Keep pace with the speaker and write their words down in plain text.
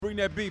Bring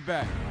that beat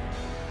back.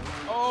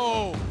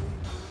 Oh,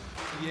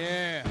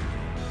 yeah.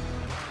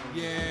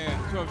 Yeah,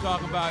 that's what I'm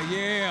talking about.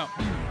 Yeah,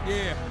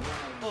 yeah,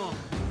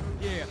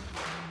 yeah.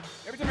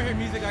 Every time I hear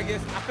music, I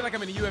feel like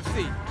I'm in the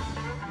UFC.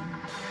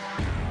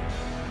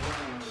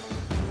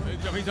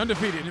 He's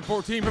undefeated in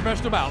 14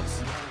 professional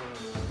bouts,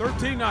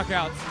 13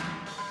 knockouts,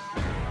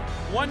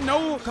 1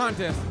 no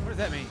contest. What does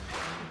that mean?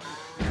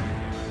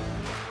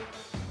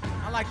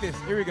 I like this.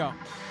 Here we go.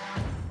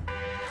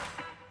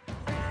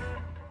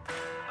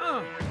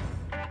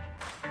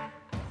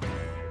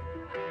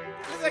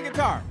 This is that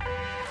guitar.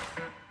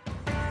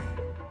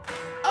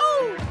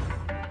 Oh!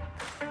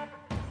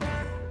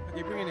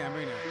 Okay, bring it down,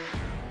 bring it down.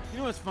 You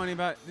know what's funny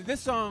about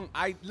this song?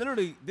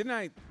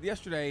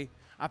 Yesterday,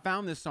 I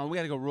found this song. We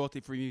got to go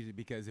royalty-free music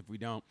because if we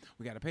don't,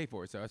 we got to pay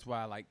for it. So that's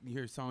why I like, you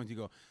hear songs, you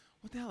go,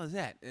 what the hell is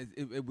that?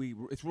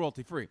 It's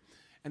royalty-free.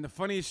 And the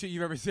funniest shit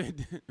you've ever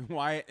said,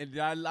 Wyatt, and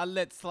I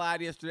let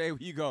slide yesterday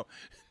where you go,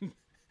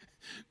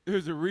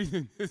 there's a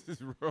reason this is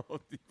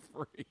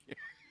royalty-free.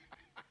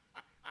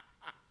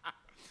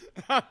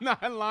 I'm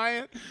not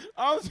lying.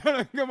 I was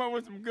trying to come up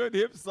with some good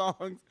hip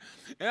songs,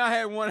 and I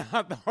had one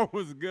I thought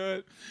was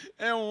good.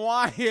 And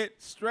Wyatt,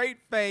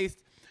 straight-faced,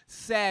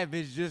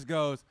 savage, just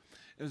goes,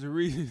 there's a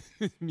reason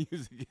this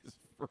music is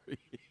free.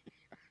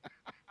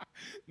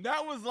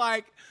 That was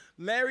like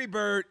Larry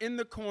Bird in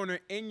the corner,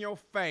 in your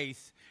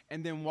face,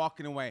 and then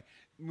walking away.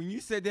 When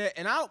you said that,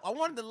 and I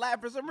wanted to laugh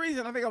for some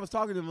reason. I think I was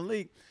talking to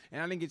Malik,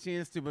 and I didn't get a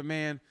chance to, but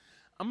man,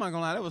 I'm not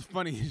gonna lie, that was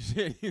funny as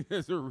shit.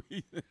 There's a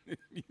reason this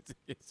music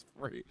is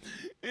free.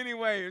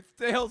 Anyway, it's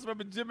Tales from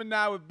a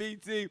Gemini with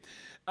BT.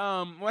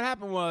 What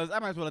happened was, I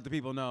might as well let the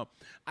people know.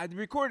 I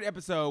recorded an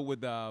episode with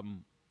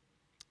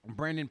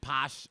Brandon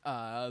Posh,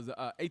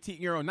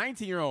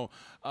 19-year-old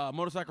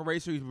motorcycle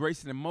racer. He's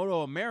racing in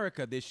Moto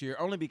America this year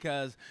only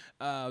because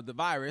the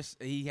virus.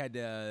 He had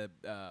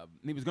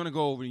he was going to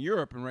go over to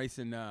Europe and race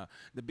in the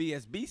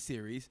BSB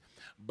series,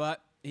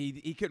 but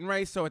he couldn't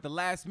race. So at the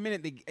last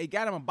minute, they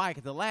got him a bike.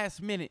 At the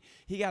last minute,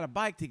 he got a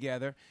bike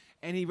together,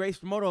 and he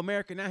raced for Moto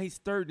America. Now he's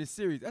third in the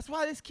series. That's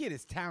why this kid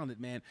is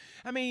talented, man.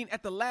 I mean,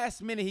 at the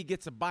last minute, he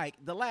gets a bike.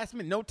 The last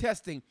minute, no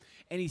testing,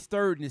 and he's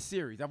third in the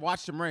series. I've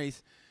watched him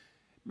race.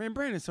 Man,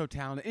 Brandon's so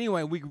talented.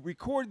 Anyway, we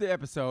recorded the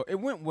episode. It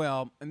went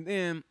well, and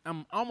then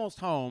I'm almost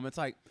home. It's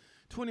like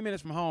 20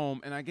 minutes from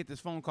home, and I get this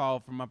phone call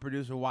from my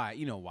producer, Wyatt.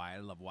 You know Wyatt.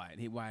 I love Wyatt.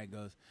 Wyatt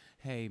goes,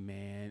 hey,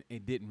 man,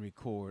 it didn't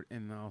record.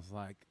 And I was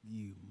like,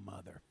 you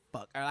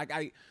motherfucker.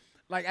 I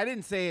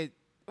didn't say it.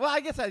 Well, I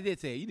guess I did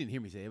say it. You didn't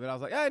hear me say it, but I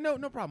was like, hey, no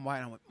problem,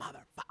 Wyatt. And I went,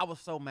 motherfucker. I was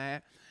so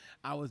mad.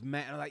 I was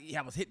mad. I was like,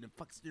 I was hitting the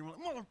fucking steering wheel.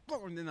 Like,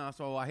 motherfucker. And then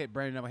so I hit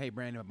Brandon. I'm like, hey,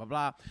 Brandon, blah,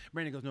 blah.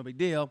 Brandon goes, no big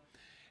deal.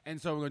 And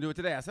so we're going to do it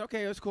today. I said,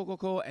 okay, it's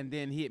cool. And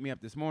then he hit me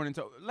up this morning.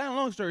 So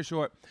long story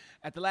short,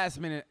 at the last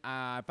minute,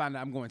 I found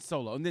out I'm going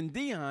solo. And then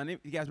Dion, if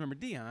you guys remember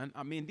Dion,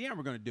 me and Dion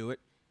were going to do it.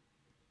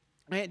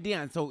 I had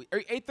Dion. So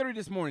 8:30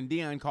 this morning,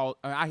 Dion called.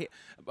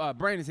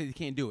 Brandon said he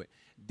can't do it.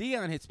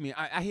 Dion hits me.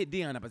 I hit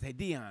Dion up. I said, hey,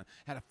 Dion,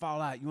 had a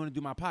fallout. You want to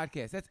do my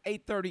podcast? That's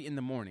 8:30 in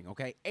the morning,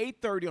 okay?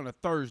 8:30 on a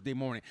Thursday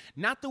morning.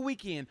 Not the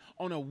weekend,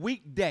 on a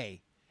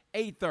weekday,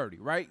 8:30,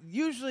 right?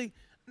 Usually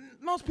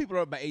most people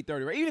are up by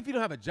 8:30, right? Even if you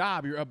don't have a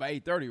job, you're up by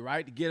 8:30,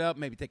 right? To get up,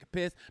 maybe take a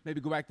piss,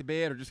 maybe go back to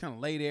bed, or just kind of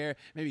lay there,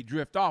 maybe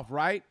drift off,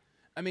 right?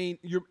 I mean,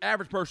 you're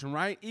average person,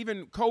 right?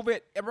 Even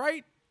COVID,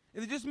 right?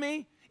 Is it just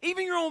me?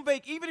 Even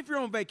even if you're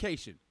on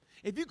vacation,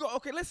 if you go,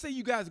 okay, let's say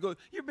you guys go,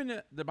 you ever been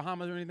to the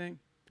Bahamas or anything?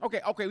 Okay,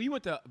 you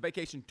went to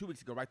vacation 2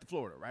 weeks ago, right, to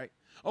Florida, right?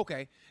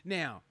 Okay,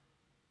 now,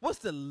 what's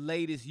the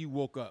latest you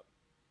woke up?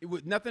 It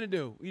was nothing to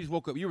do. You just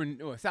woke up. You were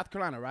in South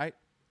Carolina, right?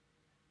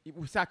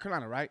 South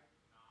Carolina, right?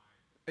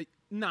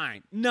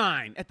 9.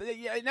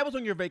 That was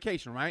on your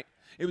vacation, right?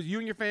 It was you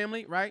and your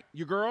family, right?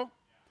 Your girl?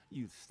 Yeah.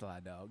 You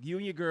sly dog. You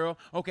and your girl.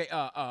 Okay,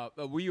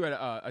 were you at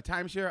a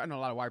timeshare? I know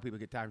a lot of white people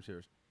get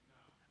timeshares.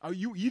 No. Oh,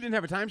 you didn't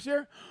have a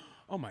timeshare?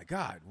 Oh, my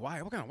God.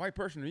 Why? What kind of white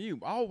person are you?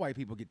 All white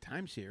people get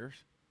timeshares.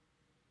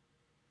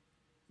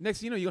 Next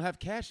thing you know, you'll have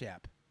Cash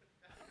App.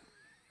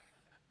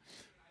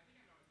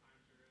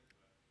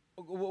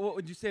 What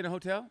would you stay in a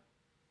hotel?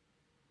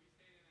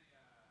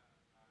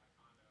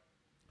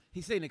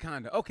 He stayed in a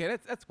condo. Okay,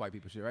 that's white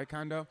people shit, right?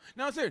 Condo.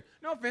 No, sir.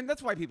 No offense.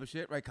 That's white people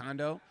shit, right?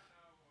 Condo.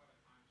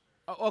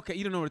 Oh, okay,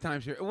 you don't know what a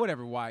timeshare.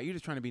 Whatever. Why? You're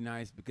just trying to be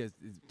nice because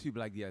it's two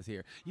black guys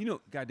here. You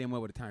know goddamn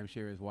well what a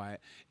timeshare is. Why?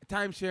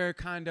 Timeshare,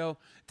 condo,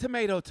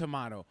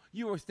 tomato.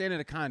 You were staying in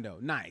a condo.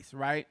 Nice,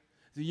 right?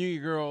 So you and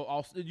your girl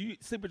also. Did you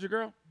sleep with your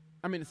girl?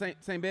 I mean, the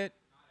same bed.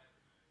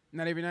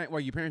 Not every night. Why?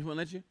 Your parents wouldn't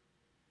let you?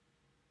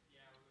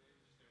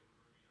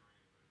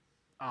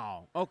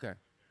 Oh, okay.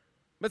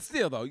 But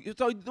still, though,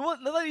 so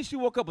the latest you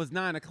woke up was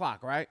 9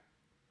 o'clock, right?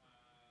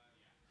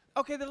 Yeah.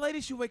 Okay, the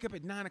latest you wake up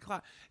at 9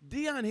 o'clock.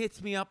 Dion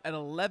hits me up at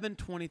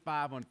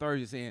 11:25 on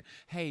Thursday saying,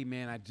 hey,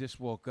 man, I just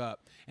woke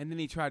up. And then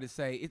he tried to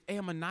say, hey,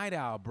 I'm a night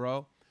owl,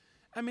 bro.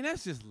 I mean,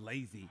 that's just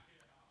lazy.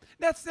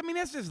 That's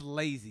just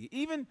lazy.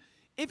 Even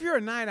if you're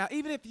a night owl,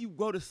 even if you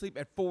go to sleep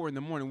at 4 in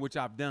the morning, which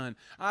I've done,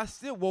 I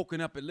still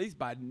woken up at least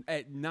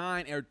at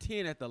 9 or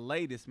 10 at the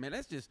latest, man.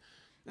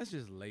 That's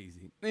just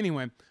lazy.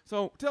 Anyway,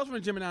 so Tales from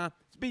a Gemini,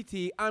 it's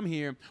BT. I'm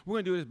here. We're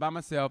going to do this by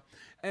myself.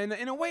 And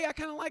in a way, I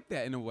kind of like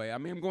that in a way. I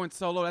mean, I'm going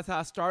solo. That's how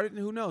I started.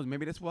 And who knows?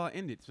 Maybe that's where I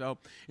ended. So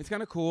it's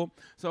kind of cool.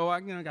 So I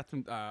got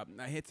some, I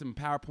hit some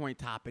PowerPoint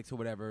topics or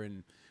whatever.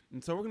 And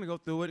so we're going to go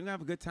through it and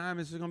have a good time.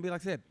 It's just going to be,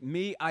 like I said,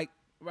 me, like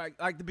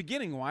the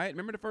beginning, Wyatt.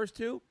 Remember the first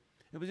two?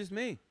 It was just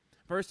me.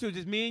 First two,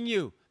 just me and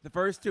you. The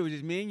first two,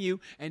 just me and you.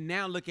 And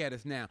now look at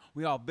us now.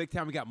 We all big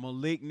time. We got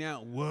Malik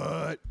now.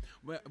 What?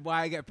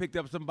 Why I got picked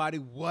up somebody?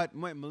 What?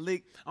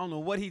 Malik, I don't know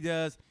what he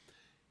does.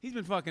 He's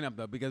been fucking up,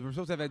 though, because we're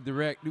supposed to have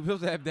we're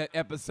supposed to have that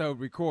episode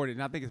recorded,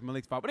 and I think it's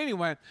Malik's fault. But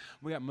anyway,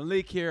 we got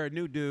Malik here, a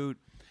new dude.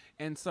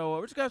 And so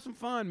we're just going to have some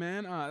fun,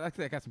 man. Like I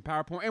said, I got some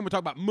PowerPoint. And we're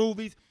talking about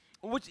movies,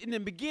 which in the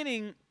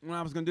beginning, when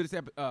I was going to do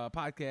this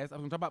podcast, I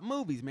was going to talk about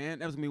movies, man.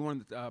 That was going to be one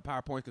of the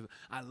PowerPoints because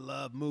I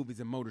love movies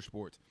and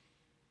motorsports.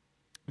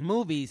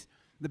 Movies,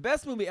 the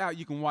best movie out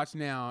you can watch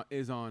now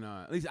is on,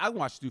 at least I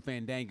watched through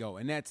Fandango,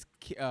 and that's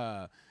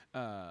The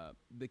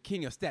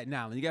King of Staten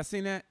Island. You guys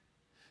seen that?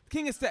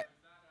 King of Staten.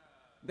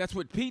 That's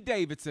with Pete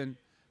Davidson,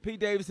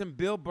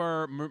 Bill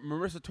Burr,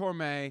 Marissa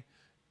Tomei,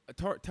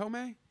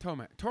 Tomei. I'm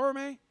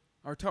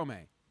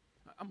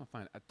gonna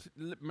find it.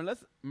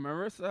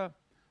 Marissa.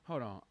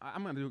 Hold on,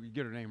 I'm gonna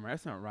get her name right.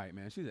 That's not right,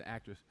 man. She's an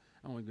actress.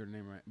 I don't want to get her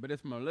name right, but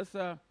it's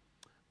Melissa.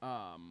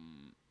 Hold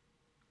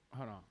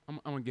on, I'm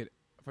gonna get it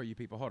for you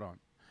people. Hold on,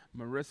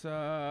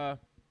 Marissa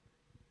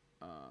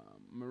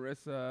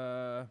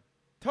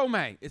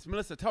Tomei. It's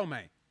Melissa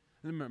Tomei.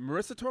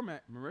 Marissa Tomei.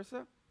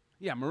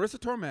 Yeah, Marissa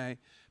Tomei,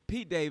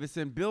 Pete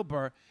Davidson, Bill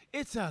Burr.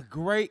 It's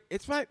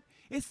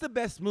the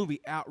best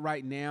movie out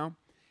right now.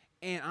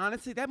 And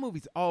honestly, that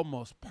movie's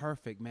almost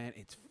perfect, man.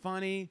 It's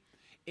funny.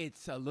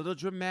 It's a little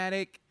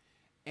dramatic.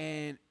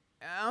 And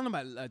I don't know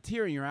about a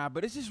tear in your eye,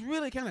 but it's just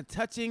really kind of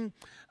touching.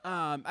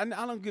 I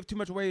don't give too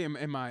much away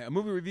in my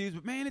movie reviews,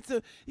 but man,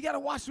 you got to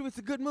watch it. It's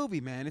a good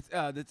movie, man. It's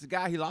a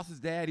guy, he lost his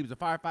dad. He was a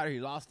firefighter. He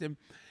lost him.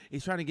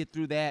 He's trying to get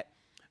through that.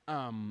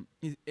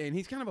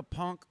 He's kind of a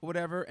punk or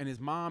whatever, and his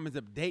mom ends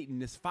up dating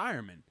this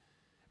fireman,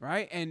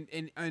 right? And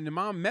the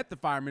mom met the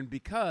fireman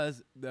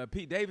because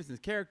Pete Davidson's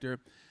character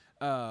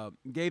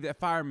gave that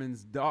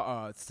fireman's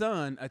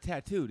son a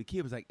tattoo. The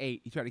kid was like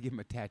 8. He tried to give him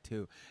a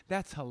tattoo.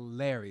 That's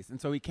hilarious. And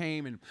so he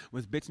came and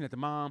was bitching at the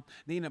mom.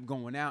 They ended up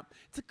going out.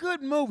 It's a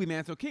good movie,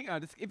 man. So if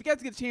you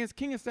guys get a chance,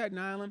 King of Staten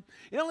Island.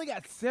 It only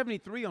got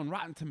 73 on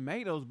Rotten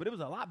Tomatoes, but it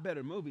was a lot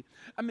better movie.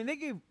 I mean, they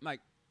gave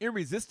like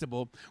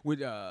Irresistible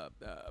with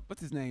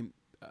what's his name?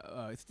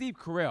 Steve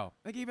Carell.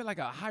 They gave it like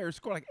a higher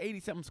score, like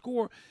 80-something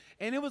score,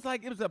 and it was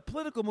a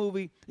political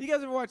movie. You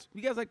guys ever watch?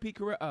 You guys like Pete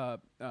Carell?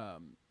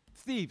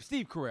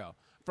 Steve Carell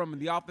from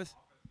The Office.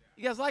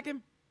 You guys like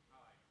him?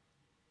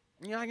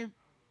 You like him?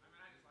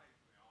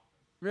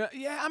 Really?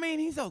 Yeah, I mean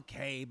he's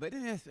okay, but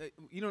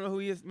you don't know who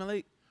he is,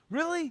 Malik?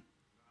 Really?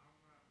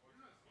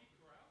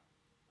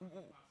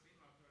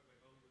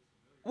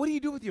 What do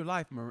you do with your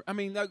life, Mar? I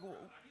mean, like.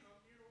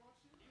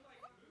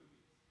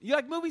 You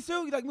like movies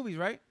too? You like movies,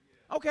 right?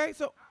 Yeah. Okay,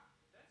 so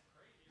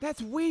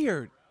that's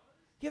weird.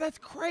 Yeah, that's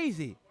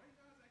crazy.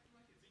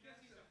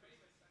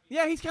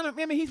 Yeah, he's kind of.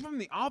 I mean, he's from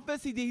The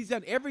Office. He's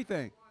done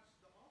everything.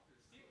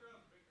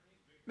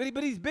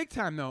 But he's big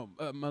time though,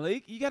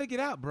 Malik. You got to get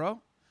out,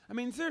 bro. I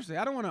mean, seriously,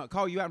 I don't want to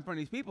call you out in front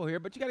of these people here,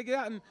 but you got to get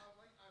out and.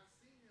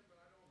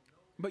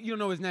 But you don't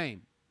know his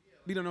name.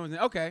 You don't know his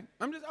name. Okay,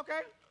 I'm just okay.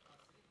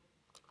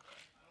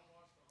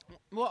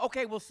 Well,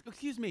 okay. Well,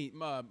 excuse me,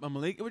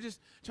 Malik. We're just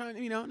trying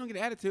to, don't get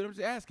an attitude. I'm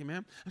just asking,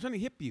 man. I'm trying to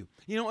hip you.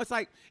 It's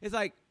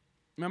like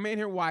my man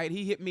here, Wyatt.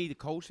 He hit me to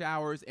cold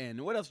showers,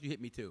 and what else did you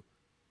hit me to?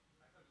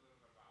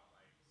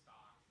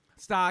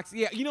 Stocks.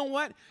 Yeah. You know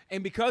what?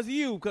 And because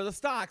of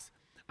stocks,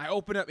 I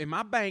opened up in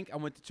my bank. I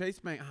went to Chase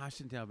Bank. I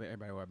shouldn't tell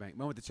everybody where I bank.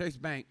 But I went to Chase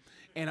Bank,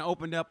 and I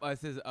opened up. It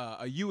says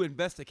a U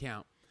Invest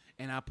account,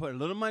 and I put a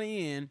little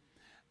money in,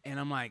 and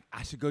I'm like,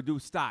 I should go do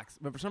stocks.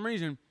 But for some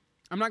reason,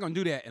 I'm not going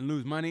to do that and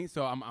lose money,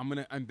 so I'm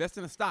going to invest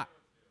in a stock.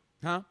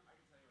 Huh?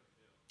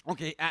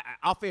 Okay,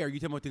 I'll fair. You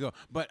tell me what to go.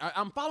 But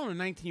I'm following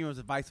a 19-year-old's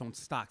advice on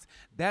stocks.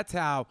 That's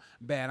how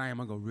bad I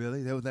am. I go,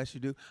 really? That what that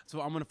should do?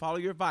 So I'm going to follow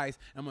your advice.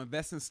 I'm going to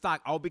invest in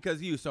stock all because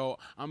of you. So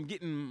I'm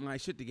getting my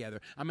shit together.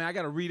 I mean, I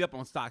got to read up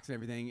on stocks and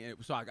everything,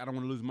 so I don't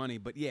want to lose money.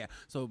 But, yeah,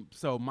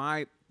 so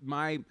my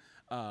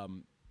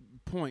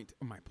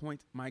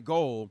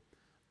goal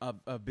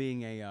of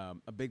being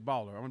a big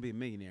baller, I want to be a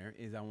millionaire,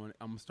 is I'm going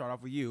to start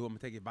off with you. I'm going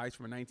to take advice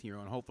from a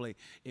 19-year-old, and hopefully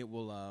it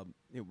will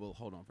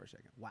hold on for a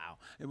second. Wow.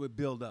 It would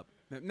build up.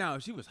 No,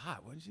 she was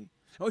hot, wasn't she?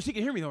 Oh, she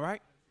can hear me though,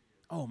 right?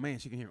 Oh, man,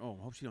 she can hear me. Oh,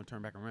 I hope she don't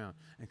turn back around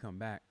and come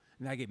back.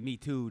 And I get Me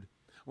Too'd.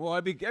 Well,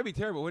 that'd be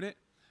terrible, wouldn't it?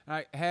 All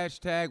right,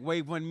 hashtag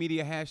Wave One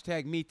Media,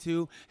 hashtag Me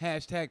Too,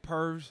 hashtag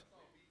Pervs.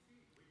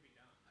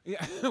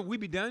 Yeah, we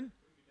be done?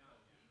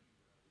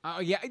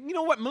 Yeah, you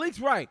know what?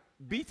 Malik's right.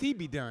 BT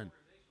be done.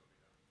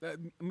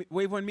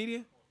 Wave One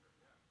Media?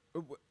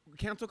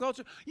 Cancel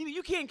culture?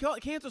 You can't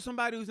cancel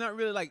somebody who's not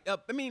really like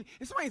up. I mean,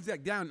 if somebody's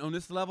like down on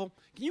this level,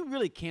 can you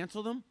really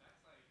cancel them?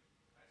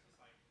 That's just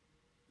like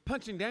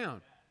punching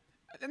down.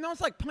 No,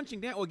 it's like punching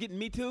down or getting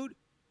Me Too'd.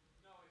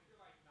 No, if you're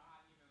like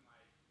not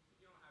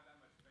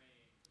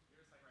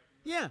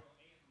Yeah.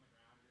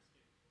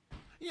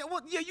 Yeah,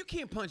 well, yeah, you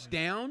can't punch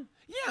down.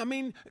 Yeah, I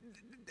mean,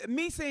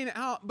 me saying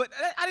how, but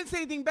I didn't say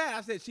anything bad.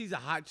 I said she's a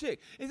hot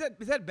chick. Is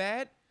that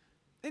bad?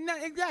 And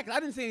not, exactly. I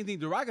didn't say anything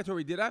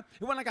derogatory, did I?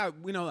 It wasn't like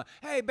like,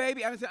 hey,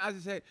 baby. I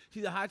just said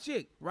she's a hot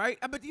chick, right?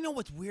 But you know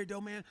what's weird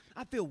though, man?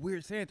 I feel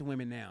weird saying it to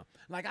women now.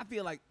 Like I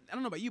feel like I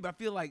don't know about you, but I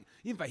feel like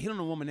even if I hit on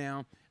a woman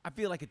now, I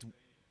feel like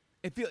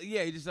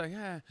yeah, you're just like,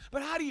 ah.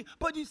 But how do you?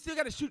 But you still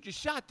got to shoot your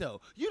shot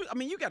though. I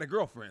mean, you got a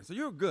girlfriend, so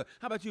you're good.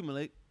 How about you,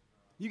 Malik?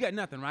 You got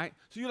nothing, right?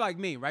 So you're like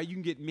me, right? You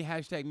can get me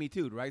 #me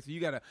too, right? So you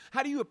gotta.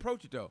 How do you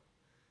approach it though?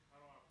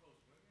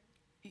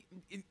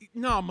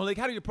 No, Malik.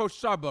 How do you approach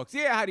Starbucks?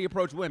 Yeah, how do you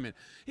approach women?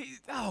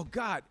 Oh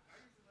God.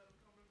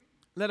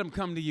 Let them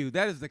come to you.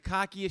 That is the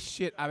cockiest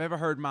shit I've ever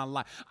heard in my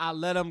life. I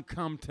let them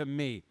come to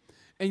me.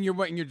 And you're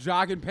wearing your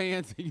jogging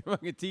pants and you're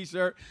wearing a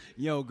t-shirt.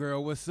 Yo,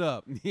 girl, what's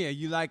up? Yeah,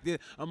 you like this?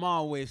 I'm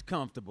always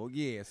comfortable.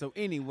 Yeah. So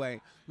anyway,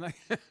 like,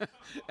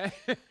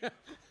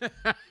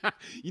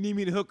 you need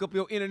me to hook up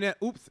your internet?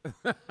 Oops,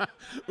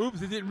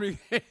 oops, it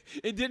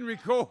didn't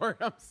record.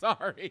 I'm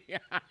sorry.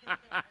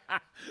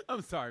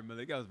 I'm sorry,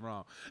 Malik. That was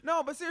wrong.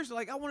 No, but seriously,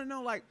 like I want to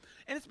know, like,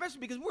 and especially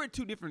because we're at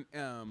two different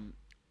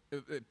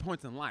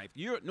points in life.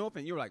 No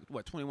offense, you're like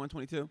what, 21,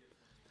 22?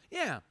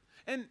 Yeah.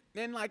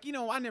 And like, you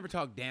know, I never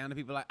talk down to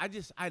people. Like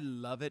I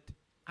love it.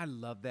 I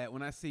love that.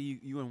 When I see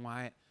you and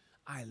Wyatt,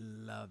 I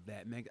love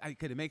that, man.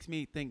 Because it makes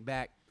me think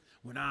back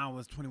when I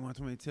was 21,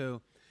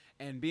 22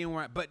 and being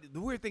where but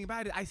the weird thing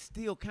about it, I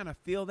still kind of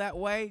feel that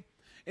way.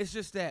 It's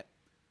just that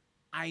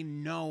I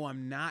know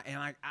I'm not,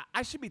 and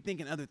I should be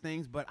thinking other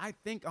things, but I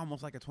think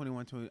almost like a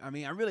 21, 20. I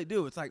mean, I really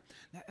do. It's like,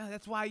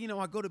 that's why, you know,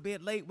 I go to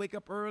bed late, wake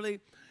up early.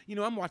 You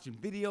know, I'm watching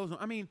videos.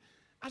 I mean,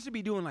 I should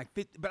be doing like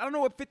 50, but I don't know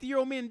what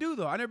 50-year-old men do,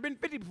 though. I've never been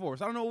 50 before,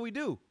 so I don't know what we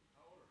do.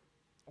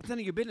 I'm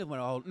telling your business when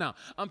I'm old. No,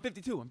 I'm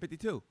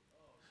 52.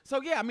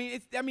 So, yeah, I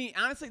mean,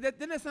 honestly,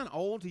 doesn't that sound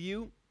old to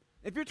you?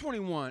 If you're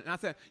 21, and I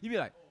said, you'd be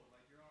like,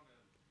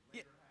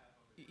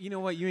 you know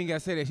what? You ain't got to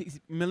say that.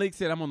 Malik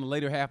said I'm on the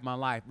later half of my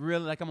life.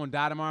 Really? Like I'm going to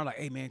die tomorrow? Like,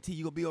 hey, man, T,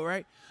 you going to be all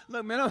right?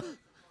 Look, man,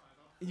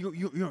 you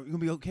going to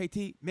be okay,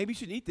 T? Maybe you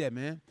shouldn't eat that,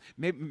 man.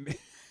 Maybe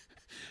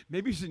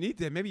you shouldn't eat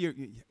that. Maybe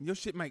your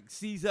shit might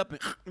seize up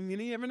and you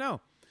never know.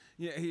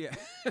 Yeah.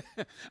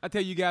 I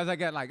tell you guys, I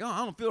got like,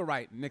 I don't feel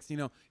right. Next thing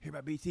you know, hear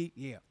about BT?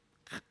 Yeah.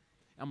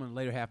 I'm in the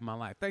later half of my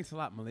life. Thanks a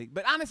lot, Malik.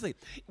 But honestly,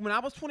 when I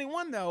was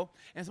 21, though,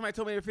 and somebody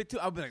told me they were 52,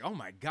 I'd be like, oh,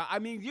 my God. I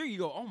mean, here you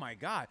go, oh, my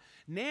God.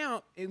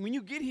 Now, when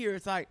you get here,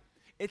 it's like,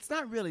 it's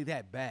not really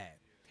that bad.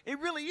 It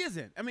really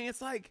isn't. I mean,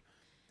 it's like,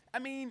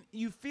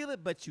 you feel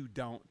it, but you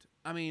don't.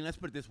 I mean, let's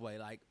put it this way.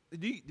 Like,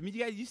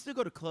 you still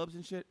go to clubs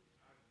and shit?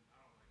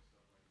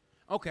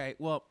 Okay,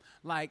 well,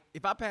 like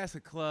if I pass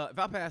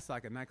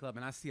like a nightclub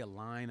and I see a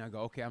line, I go,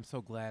 okay, I'm so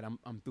glad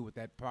I'm through with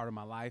that part of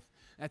my life.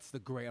 That's the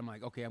great. I'm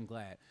like, okay, I'm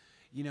glad,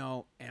 you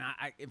know. And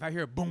if I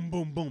hear a boom,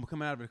 boom, boom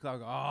coming out of the club, I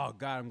go, oh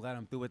God, I'm glad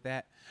I'm through with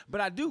that.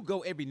 But I do go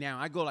every now.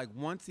 I go like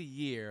once a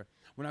year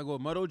when I go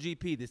to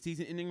MotoGP, the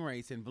season-ending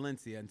race in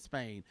Valencia in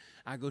Spain.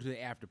 I go to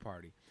the after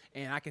party,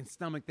 and I can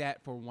stomach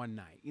that for one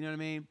night. You know what I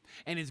mean?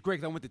 And it's great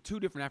because I went to 2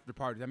 different after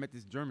parties. I met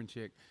this German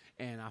chick,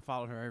 and I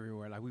followed her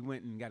everywhere. Like, we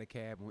went and got a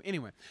cab.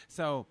 Anyway,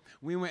 so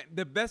we went.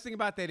 The best thing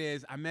about that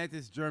is I met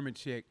this German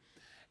chick,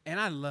 and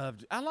I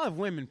love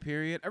women,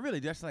 period. I really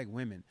just like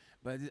women.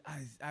 But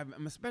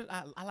I'm especially,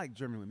 I like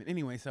German women.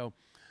 Anyway, so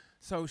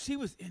she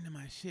was into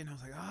my shit, and I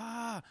was like,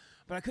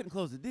 but I couldn't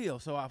close the deal.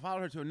 So I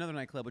followed her to another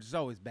nightclub, which is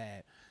always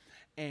bad.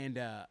 And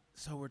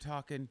so we're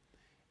talking,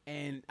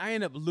 and I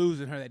ended up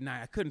losing her that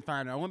night. I couldn't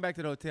find her. I went back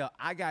to the hotel.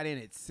 I got in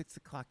at 6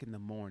 o'clock in the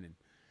morning,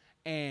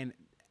 and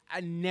I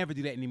never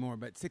do that anymore,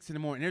 but 6 in the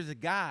morning. There's a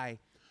guy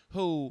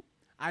who,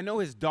 I know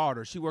his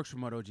daughter. She works for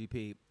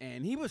MotoGP,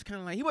 and he was kind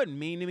of like, he wasn't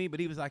mean to me, but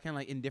he was like kind of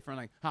like indifferent,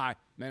 like, hi,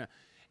 man.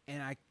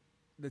 And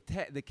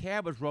the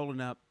cab was rolling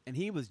up, and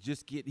he was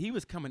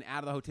coming out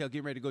of the hotel,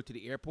 getting ready to go to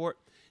the airport.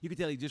 You could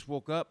tell he just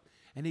woke up,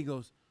 and he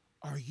goes,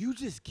 are you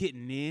just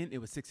getting in?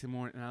 It was 6 in the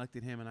morning, and I looked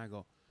at him, and I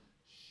go,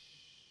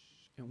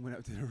 shh, and went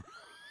up to the room.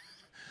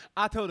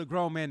 I told a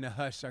grown man to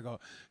hush. I go,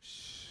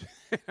 shh.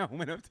 I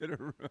went up to the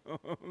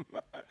room.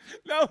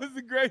 That was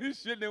the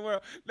greatest shit in the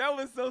world. That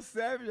was so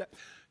savage.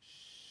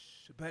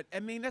 Shh. But, I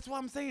mean, that's what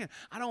I'm saying.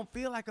 I don't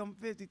feel like I'm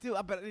 52.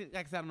 But like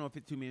I said, I don't know what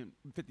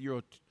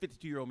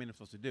 52-year-old men are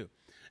supposed to do.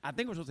 I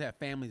think we're supposed to have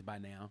families by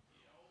now.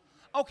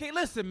 Okay,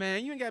 listen,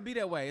 man. You ain't got to be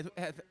that way.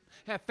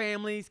 Have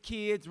families,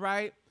 kids,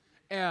 right?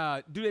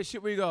 Do that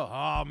shit where you go,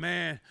 oh,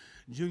 man,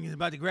 Junior's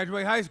about to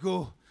graduate high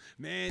school.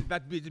 Man, it's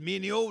about to be me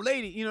and the old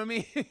lady. You know what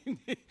I mean?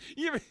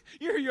 you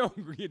hear your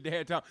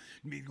dad talk,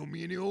 me going to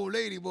be and the old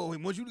lady, boy.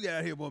 Once you get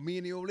out here, boy, me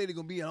and the old lady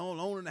going to be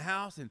alone in the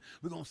house, and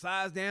we're going to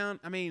size down.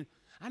 I mean,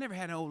 I never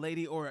had an old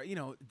lady or, you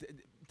know,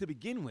 to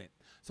begin with.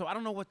 So I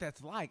don't know what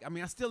that's like. I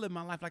mean, I still live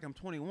my life like I'm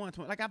 21.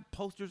 Like, I have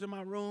posters in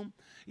my room.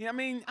 You know what I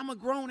mean? I'm a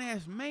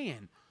grown-ass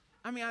man.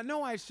 I mean, I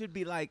know I should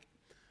be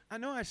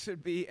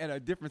at a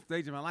different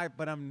stage in my life,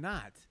 but I'm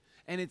not.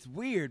 and it's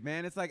weird,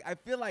 man. It's like I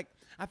feel like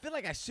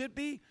I should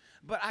be,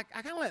 but I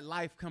kind of let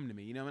life come to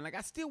me, you know. And like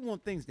I still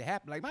want things to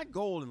happen. Like my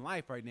goal in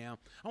life right now,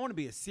 I want to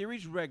be a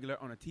series regular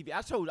on a TV.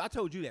 I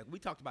told you that we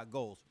talked about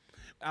goals.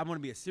 I want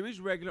to be a series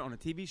regular on a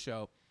TV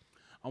show.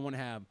 I want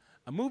to have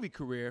a movie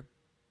career.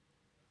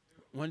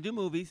 I want to do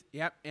movies.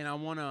 Yep, and I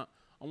want to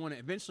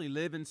eventually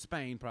live in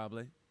Spain,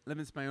 probably live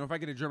in Spain, or if I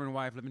get a German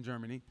wife, live in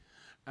Germany.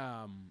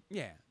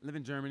 Yeah, live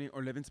in Germany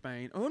or live in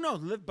Spain. Or who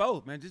knows? Live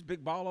both, man. Just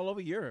big ball all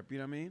over Europe. You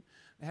know what I mean?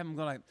 Have them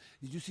go like,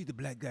 did you see the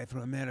black guy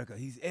from America?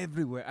 He's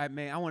everywhere. I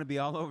want to be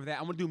all over that.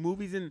 I want to do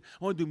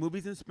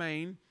movies in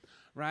Spain,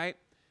 right?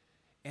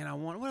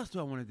 And what else do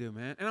I want to do,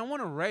 man? And I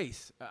want to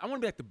race. I want to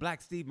be like the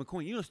black Steve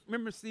McQueen. You know,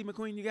 remember Steve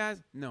McQueen, you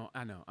guys? No,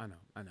 I know.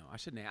 I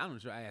shouldn't. I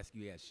don't know. I ask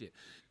you guys shit.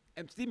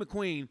 And Steve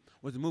McQueen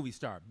was a movie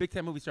star, big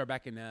time movie star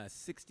back in the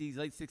 60s,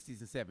 late 60s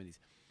and 70s.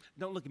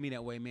 Don't look at me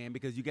that way, man,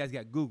 because you guys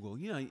got Google.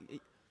 You know, you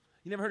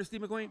never heard of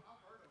Steve McQueen?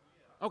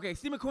 Okay,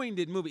 Steve McQueen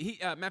did movie.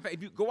 Matter of fact,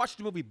 if you go watch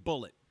the movie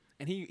Bullet,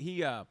 and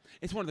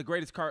it's one of the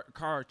greatest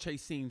car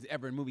chase scenes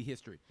ever in movie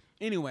history.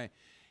 Anyway,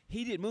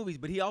 he did movies,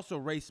 but he also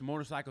raced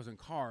motorcycles and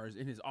cars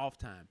in his off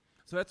time.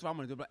 So that's what I'm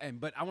gonna do.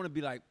 But I want to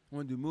be like, I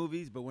want to do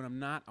movies, but when I'm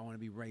not, I want to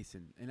be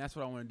racing, and that's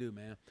what I want to do,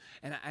 man.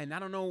 And I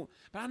don't know,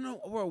 but I don't know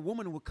where a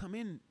woman would come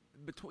in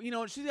between. You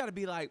know, she's got to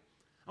be like,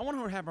 I want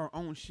her to have her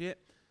own shit,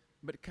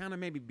 but kind of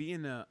maybe be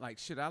in the like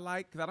shit I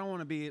like, because I don't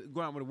want to be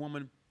going out with a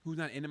woman who's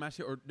not into my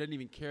shit or doesn't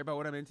even care about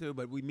what I'm into,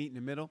 but we meet in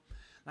the middle.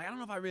 Like, I don't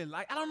know if I really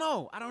like. I don't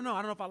know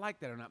if I like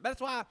that or not.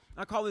 That's why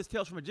I call this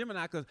Tales from a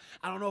Gemini, because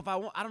I don't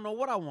know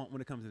what I want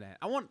when it comes to that.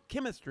 I want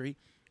chemistry,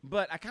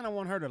 but I kind of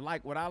want her to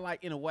like what I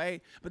like in a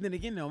way. But then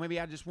again, though, maybe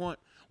I just want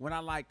what I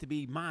like to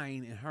be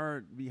mine and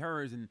her be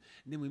hers, and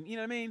then we, you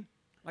know what I mean?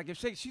 Like if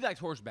she likes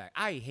horseback,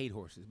 I hate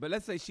horses, but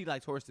let's say she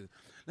likes horses.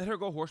 Let her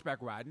go horseback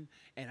riding,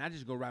 and I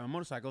just go ride my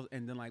motorcycles.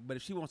 And then but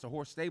if she wants a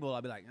horse stable,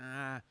 I'll be like,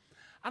 I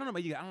don't know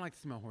about you guys. I don't like to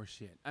smell horse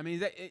shit. I mean, is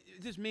that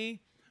just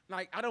me?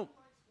 Like I don't.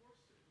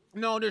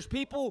 No, there's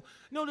people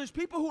who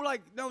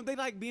they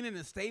like being in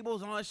the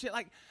stables and all that shit.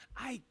 Like,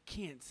 I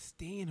can't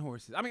stand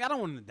horses. I mean, I don't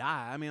want them to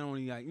die. I mean, I don't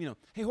want to, like,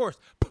 hey, horse,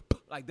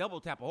 like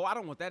double tap a horse. I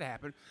don't want that to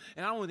happen.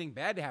 And I don't want anything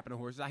bad to happen to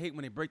horses. I hate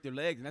when they break their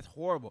legs, and that's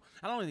horrible.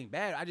 I don't want anything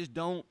bad. I just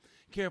don't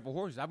care for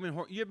horses.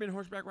 You ever been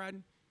horseback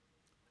riding?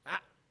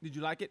 Did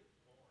you like it?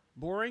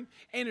 Boring?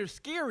 And they're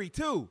scary,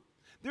 too.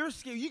 They're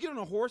scary. You get on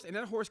a horse, and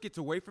that horse gets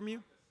away from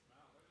you.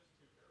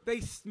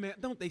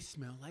 Don't they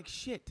smell like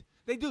shit?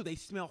 They do. They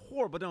smell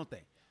horrible, don't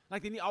they?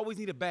 Like they always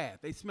need a bath.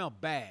 They smell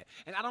bad.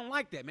 And I don't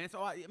like that, man.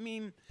 So, I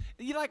mean,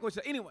 you like what?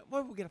 Anyway,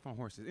 we'll get up on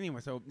horses. Anyway,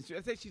 so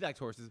I say she likes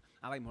horses.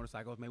 I like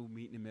motorcycles. Maybe we'll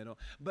meet in the middle.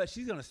 But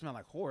she's going to smell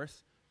like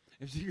horse.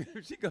 If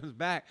she comes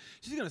back,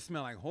 she's going to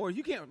smell like horse.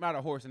 You can't ride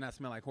a horse and not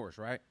smell like horse,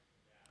 right?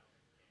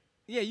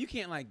 Yeah, you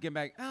can't, like, get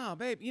back. Oh,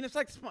 babe. You know, it's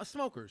like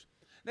smokers.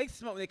 They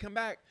smoke. They come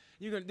back.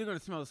 They're going to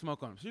smell the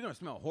smoke on them. So you're going to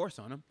smell a horse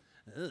on them.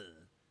 Ugh.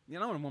 You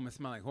know, when a woman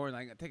smell like horse,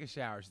 like take a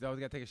shower. She's always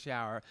got to take a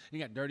shower. You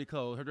got dirty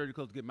clothes. Her dirty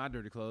clothes get my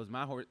dirty clothes.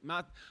 My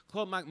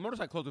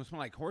motorcycle clothes don't smell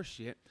like horse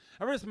shit.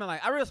 I really smell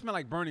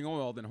like burning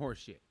oil than horse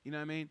shit. You know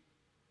what I mean?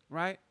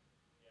 Right?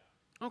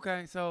 Yeah.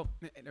 Okay, so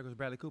there goes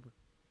Bradley Cooper.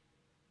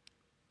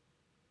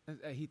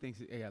 He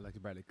thinks like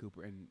Bradley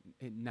Cooper, and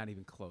not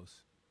even close.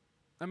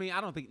 I mean,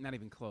 I don't think not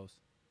even close.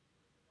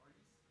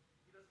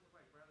 He doesn't look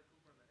like Bradley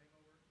Cooper in The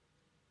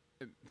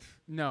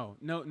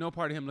Hangover? No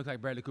part of him looks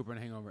like Bradley Cooper in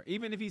The Hangover.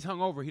 Even if he's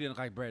hungover, he didn't look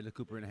like Bradley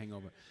Cooper in The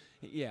Hangover.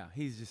 Yeah,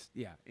 he's just,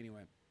 yeah,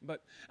 anyway.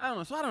 But I don't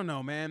know. So I don't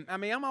know, man. I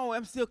mean,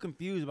 I'm still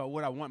confused about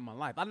what I want in my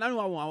life. I know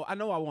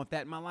I want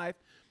that in my life.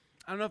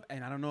 I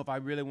don't know if I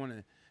really want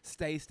to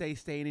stay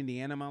in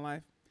Indiana in my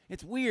life.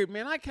 It's weird,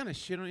 man. I kind of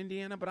shit on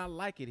Indiana, but I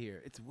like it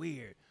here. It's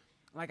weird.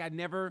 Like I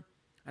never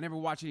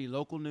watch any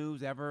local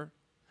news ever.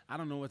 I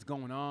don't know what's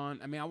going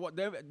on. I mean,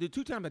 the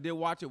 2 times I did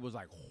watch it was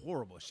like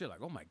horrible shit. Like,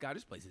 oh my God,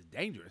 this place is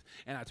dangerous.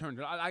 And I turned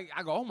it off.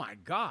 I go, oh my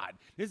God,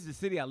 this is the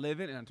city I live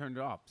in, and I turned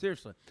it off.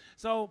 Seriously.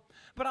 So,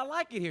 but I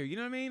like it here. You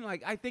know what I mean?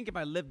 Like, I think if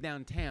I lived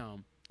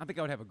downtown, I think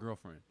I would have a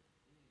girlfriend.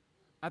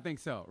 I think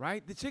so,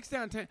 right? The chicks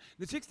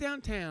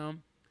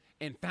downtown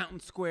in Fountain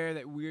Square,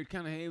 that weird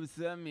kind of, hey,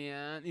 what's up,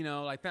 man? You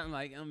know, like Fountain,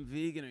 like, I'm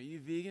vegan. Are you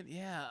vegan?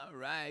 Yeah, all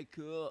right,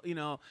 cool. You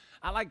know,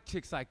 I like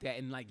chicks like that,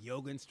 and like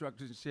yoga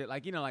instructors and shit.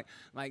 Like, you know,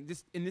 like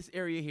just in this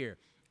area here.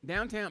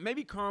 Downtown,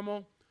 maybe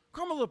Carmel.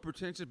 Carmel a little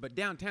pretentious, but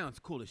downtown's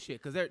cool as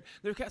shit, because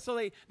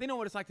they know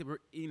what it's like to,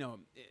 you know,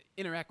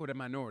 interact with a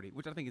minority,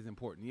 which I think is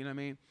important. You know what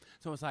I mean?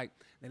 So it's like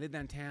they live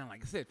downtown.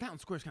 Like I said, Fountain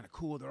Square's kind of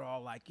cool. They're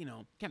all like, you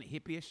know, kind of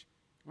hippie-ish,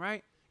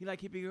 right? You like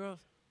hippie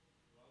girls?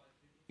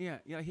 Yeah,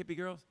 you like hippie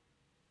girls?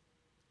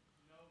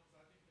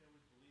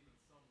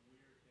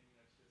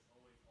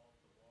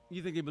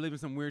 You think they believe in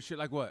some weird shit?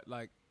 Like what?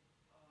 Like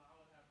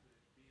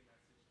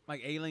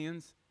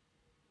aliens?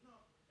 No,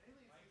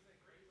 aliens like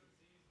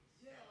frequencies.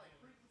 Yeah, like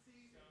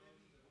frequencies, and then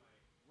he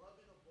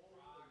rubbing a bowl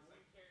with a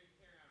wood.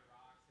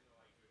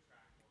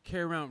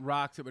 Carry around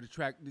rocks that would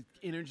attract the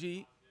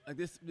energy. Like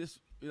this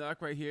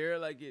like right here,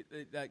 like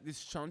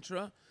this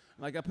chantra.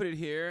 Like I put it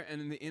here, and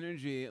then the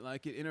energy,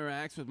 like it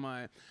interacts with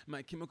my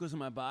chemicals in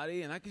my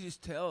body, and I can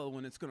just tell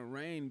when it's gonna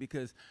rain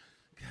because,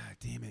 God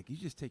damn it, you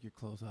just take your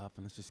clothes off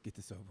and let's just get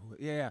this over with.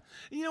 Yeah,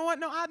 you know what?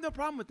 No, I have no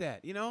problem with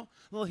that. You know,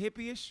 a little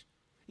hippie-ish.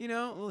 You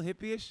know, a little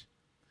hippie-ish.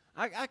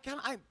 I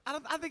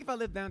think if I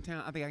live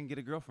downtown, I think I can get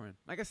a girlfriend.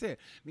 Like I said,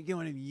 me get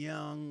one of them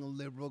young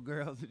liberal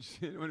girls and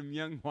shit, one of them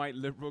young white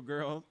liberal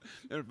girls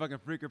that are fucking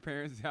freak her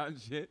parents out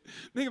and shit.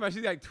 Think about it,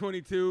 she's like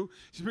 22.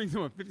 She brings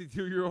home a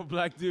 52-year-old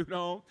black dude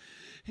home.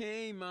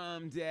 Hey,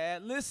 Mom,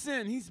 Dad,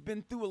 listen, he's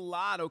been through a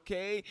lot,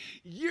 okay?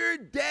 Your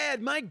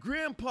dad, my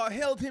grandpa,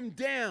 held him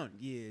down.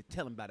 Yeah,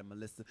 tell him about it,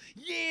 Melissa.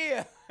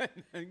 Yeah!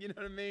 You know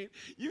what I mean?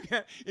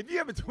 If you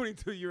have a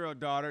 22-year-old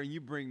daughter and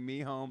you bring me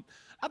home,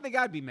 I think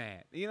I'd be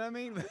mad. You know what I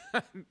mean?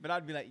 But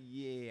I'd be like,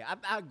 yeah,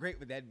 how great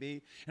would that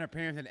be? And her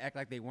parents had to act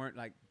like they weren't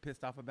like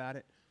pissed off about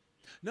it.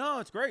 No,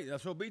 it's great.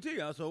 So BT.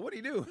 So what do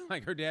you do?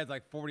 Like her dad's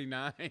like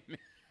 49.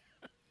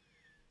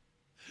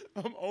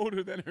 I'm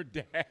older than her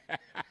dad.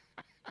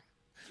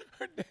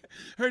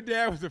 Her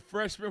dad was a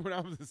freshman when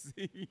I was a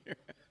senior.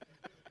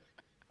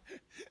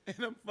 And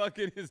I'm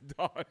fucking his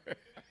daughter.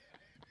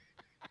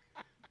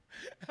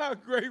 How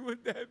great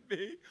would that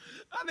be?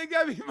 I think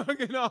that'd be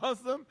fucking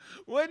awesome.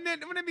 Wouldn't it?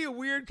 Wouldn't it be a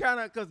weird kind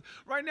of, because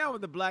right now with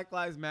the Black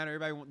Lives Matter,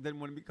 everybody doesn't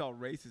want to be called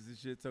racist and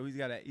shit, so he's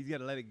got to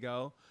let it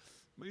go.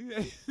 But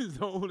this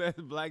old ass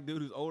black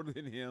dude who's older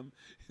than him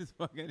is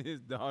fucking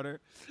his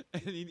daughter,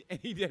 and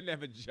he didn't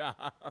have a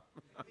job.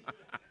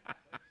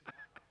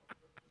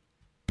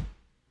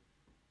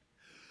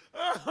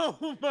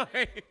 Oh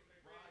my!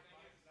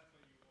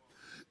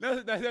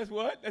 That's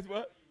what? That's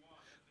what?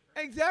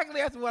 Exactly,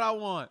 that's what I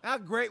want. How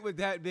great would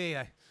that be?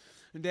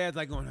 And Dad's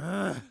like going,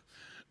 I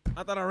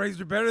thought I raised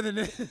her better than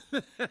this.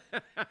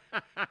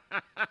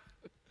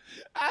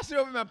 I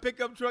show up in my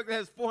pickup truck that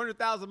has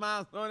 400,000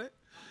 miles on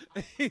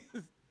it.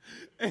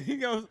 And he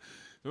goes,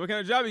 so what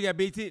kind of job you got,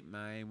 BT?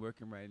 I ain't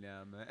working right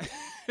now,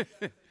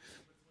 man.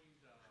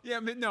 Yeah,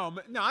 no,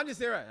 I'm just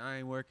here. I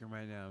ain't working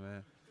right now,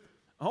 man.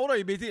 How old are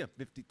you, BT? I'm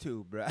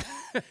 52, bro.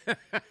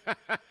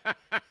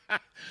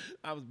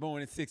 I was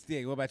born in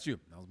 68. What about you?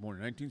 I was born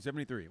in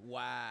 1973.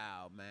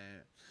 Wow,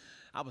 man.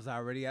 I was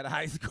already out of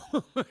high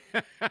school. Oh,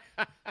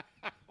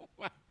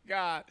 my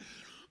God.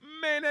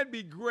 Man, that'd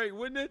be great,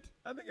 wouldn't it?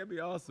 I think that'd be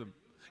awesome.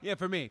 Yeah,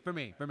 for me,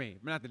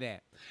 not the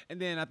dad.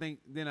 And then I think,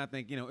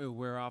 you know, it'll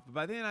wear off. But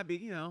by then I'd be,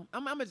 you know,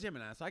 I'm a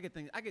Gemini, so I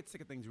get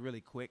sick of things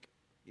really quick.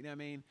 You know what I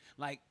mean?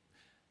 Like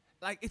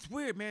it's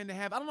weird, man, to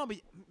have, I don't know, but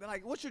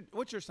like, what's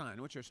your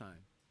sign? What's your sign?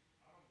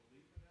 I don't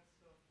believe in that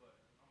stuff, but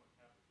I'm a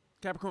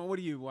Capricorn. Capricorn, what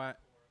are you? What?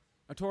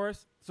 A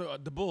Taurus? So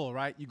the bull,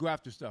 right? You go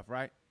after stuff,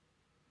 right?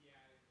 Yeah,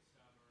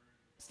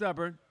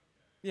 stubborn. Stubborn.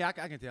 Yeah, I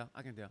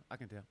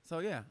can tell. So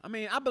yeah, I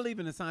mean, I believe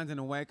in the signs in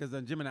a way because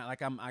Gemini,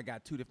 like I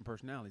got two different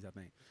personalities. I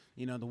think,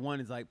 you know, the one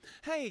is like,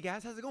 hey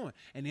guys, how's it going?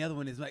 And the other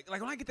one is like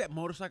when I get that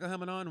motorcycle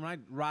helmet on, when I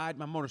ride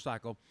my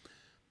motorcycle,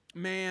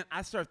 man,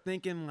 I start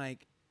thinking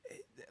like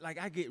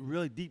I get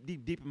really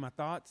deep in my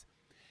thoughts,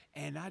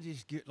 and I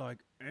just get like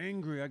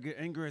angry. I get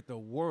angry at the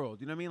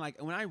world. You know what I mean?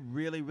 Like when I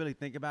really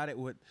think about it,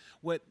 what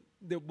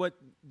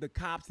the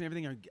cops and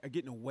everything are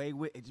getting away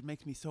with, it just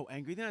makes me so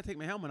angry. Then I take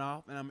my helmet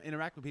off and I'm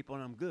interacting with people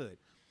and I'm good.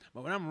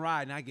 But when I'm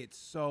riding, I get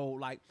so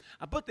like,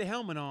 I put the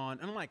helmet on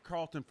and I'm like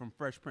Carlton from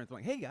Fresh Prince. I'm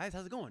like, hey guys,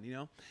 how's it going? You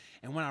know?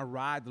 And when I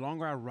ride, the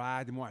longer I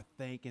ride, the more I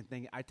think,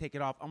 I take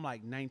it off. I'm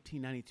like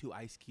 1992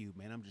 Ice Cube,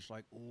 man. I'm just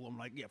like, oh, I'm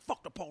like, yeah,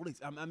 fuck the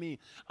police. I mean,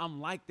 I'm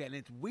like that. And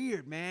it's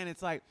weird, man.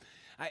 It's like,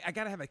 I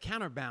got to have a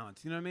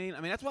counterbalance. You know what I mean?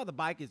 That's why the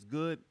bike is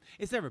good.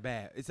 It's never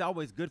bad. It's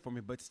always good for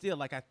me. But still,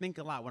 like, I think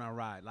a lot when I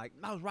ride. Like,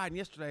 I was riding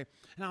yesterday,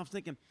 and I was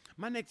thinking,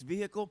 my next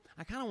vehicle,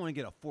 I kind of want to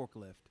get a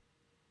forklift.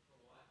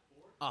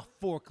 A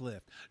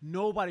forklift.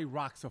 Nobody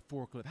rocks a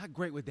forklift. How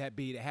great would that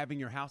be to have in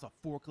your house a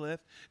forklift?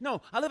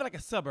 No, I live in like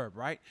a suburb,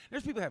 right?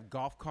 There's people who have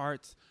golf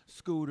carts,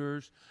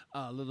 scooters,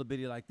 little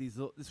bitty like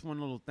this one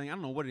little thing. I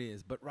don't know what it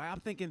is, but right,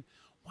 I'm thinking,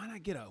 why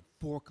not get a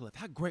forklift?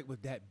 How great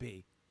would that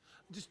be?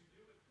 Just,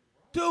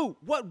 dude,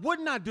 what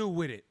wouldn't I do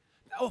with it?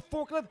 A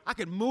forklift, I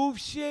could move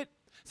shit.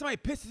 Somebody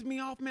pisses me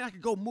off, man, I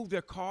could go move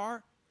their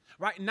car,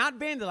 right? Not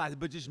vandalize it,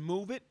 but just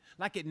move it.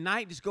 Like at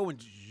night, just go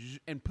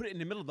and put it in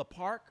the middle of the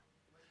park.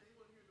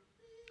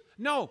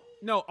 No,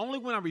 only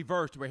when I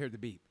reversed do I hear the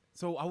beep.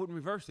 So I wouldn't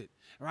reverse it,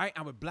 right?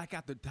 I would black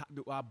out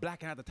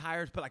the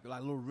tires, put like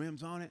little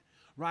rims on it,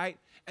 right?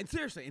 And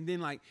seriously, and then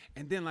like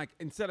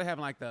instead of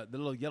having like the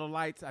little yellow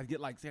lights, I'd get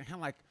like kind of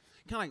like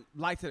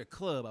lights at a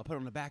club. I put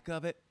on the back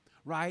of it,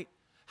 right?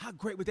 How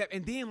great would that?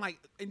 And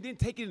then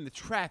take it into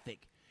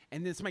traffic.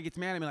 And then somebody gets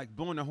mad at me, like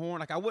blowing the horn.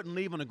 Like I wouldn't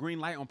leave on a green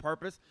light on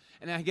purpose.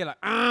 And then I get like,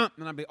 and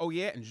I'd be, oh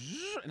yeah,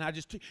 and I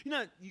just, you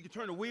know, you can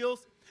turn the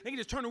wheels. They can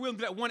just turn the wheels and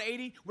do that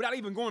 180 without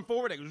even going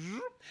forward, like,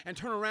 and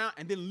turn around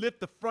and then lift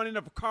the front end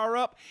of a car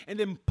up and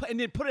then put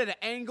it at an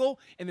angle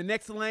in the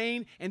next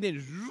lane and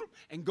then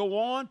and go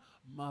on.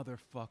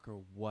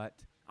 Motherfucker, what?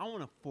 I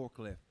want a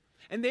forklift,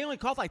 and they only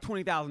cost like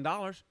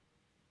 $20,000.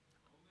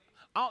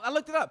 I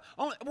looked it up.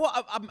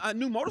 A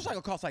new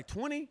motorcycle costs like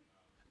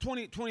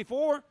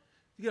 24.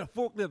 You get a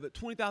forklift, a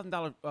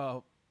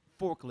 $20,000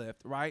 forklift,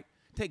 right?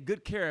 Take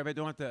good care of it.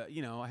 Don't have to,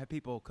 have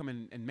people come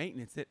in and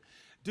maintenance it.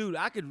 Dude,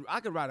 I could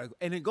ride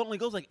and it only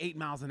goes like 8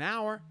 miles an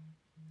hour.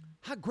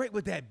 How great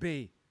would that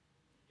be?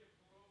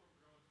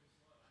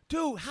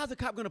 Dude, how's the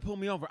cop gonna pull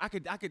me over? I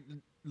could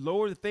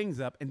lower the things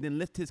up and then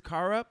lift his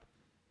car up.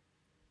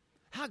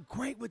 How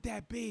great would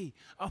that be?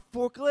 A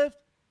forklift?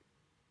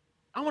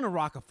 I want to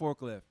rock a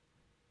forklift.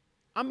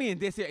 I'm being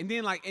this here, and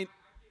then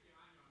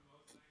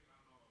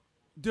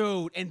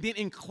dude, and then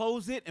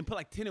enclose it and put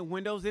like tinted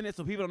windows in it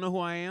so people don't know who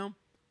I am.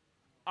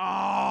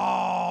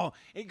 Oh,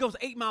 it goes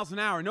 8 miles an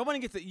hour. Nobody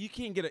gets it. You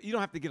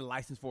don't have to get a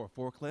license for a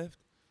forklift.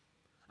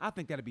 I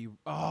think that'd be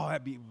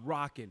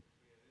rocking.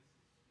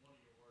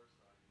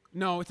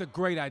 No, it's a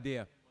great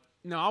idea.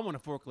 No, I want a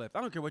forklift.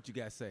 I don't care what you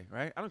guys say,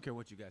 right? I don't care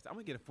what you guys say. I'm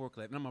going to get a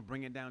forklift, and I'm going to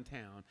bring it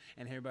downtown,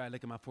 and everybody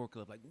look at my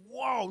forklift like,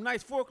 whoa,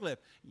 nice forklift.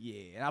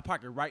 Yeah, and I'll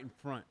park it right in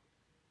front.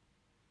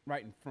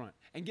 Right in front.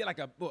 And get like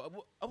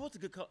what's a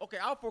good color? Okay,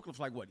 our forklift's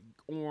like what?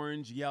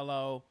 Orange,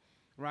 yellow,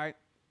 right?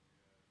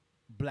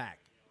 Black.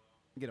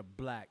 Get a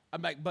black.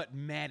 I'm like, but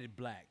matted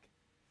black.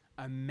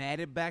 A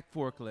matted black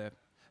forklift.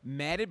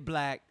 Matted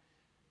black.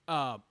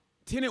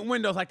 Tinted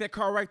windows, like that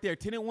car right there.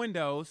 Tinted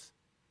windows,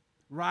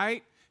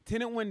 right?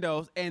 Tinted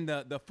windows, and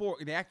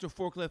the actual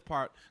forklift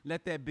part,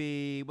 let that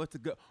be, what's the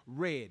good?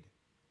 Red.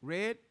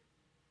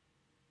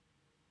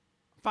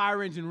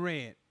 Fire engine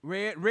red.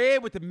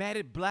 Red with the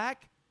matted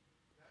black.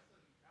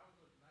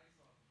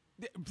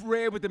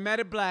 Red with the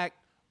matted black.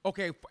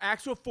 Okay,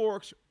 actual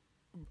forks,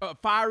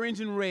 fire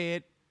engine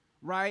red,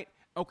 right?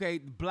 Okay,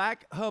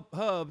 black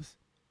hubs,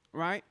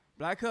 right?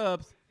 Black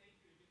hubs.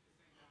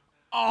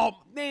 Oh,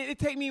 man, it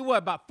take me,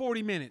 about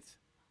 40 minutes?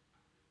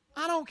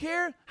 I don't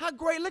care. How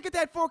great. Look at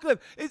that forklift.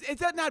 Is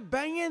that not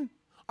banging?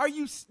 Are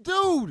you,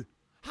 dude,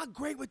 how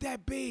great would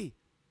that be?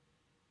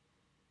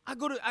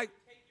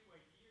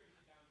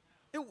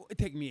 It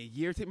take me a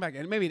year. Take me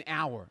like maybe an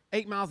hour.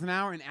 8 miles an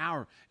hour, an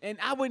hour. And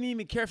I wouldn't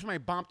even care if somebody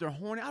bumped their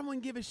horn. I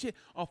wouldn't give a shit.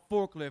 A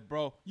forklift,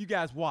 bro. You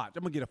guys watch.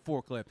 I'm going to get a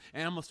forklift,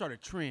 and I'm going to start a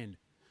trend.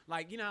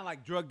 Like, how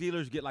like drug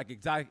dealers get like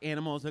exotic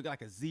animals. They get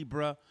like a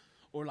zebra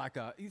or like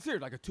a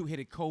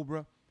two-headed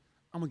cobra.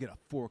 I'm going to get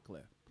a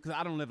forklift. Because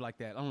I don't live like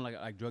that. I don't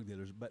like drug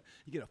dealers. But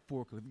you get a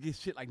forklift. You get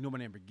shit like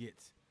nobody ever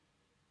gets.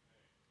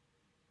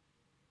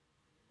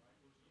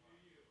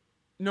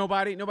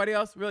 Nobody? Nobody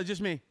else? Really?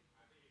 Just me?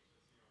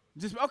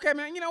 Just okay,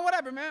 man.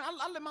 Whatever, man.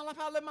 I live my life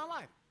how I live my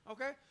life.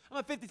 Okay? I'm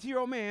a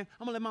 52-year-old man.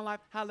 I'm going to live my life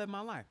how I live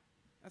my life.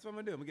 That's what I'm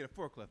going to do. I'm going to get a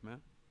forklift,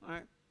 man. All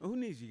right? Well, who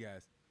needs you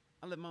guys?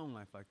 I live my own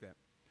life like that.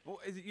 Well,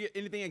 is it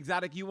anything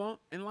exotic you want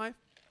in life?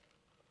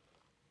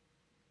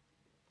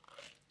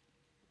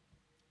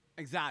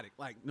 Exotic,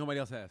 like nobody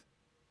else has.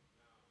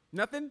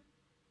 Nothing? The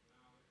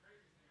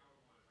craziest thing I would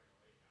want is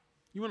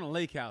like a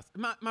lake house.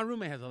 You want a lake house? My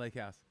roommate has a lake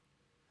house.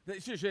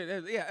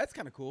 Sure. Yeah, that's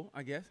kind of cool,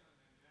 I guess.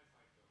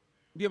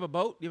 Do you have a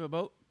boat? Yeah, I'll get a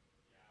boat.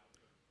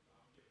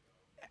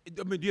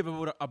 I mean, do you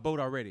have a boat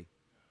already? No.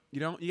 You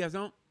don't? You guys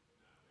don't? No,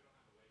 we don't have a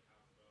lake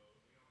house boat.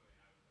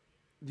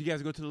 We don't really have Do you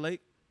guys go to the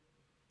lake?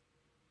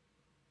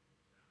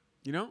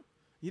 No. You don't?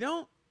 You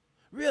don't?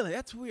 Really?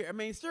 That's weird. I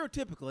mean,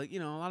 stereotypically,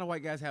 a lot of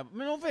white guys have,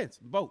 no offense,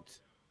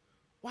 boats.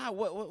 Wow,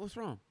 what's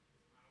wrong?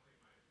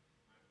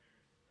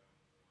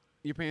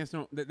 Your parents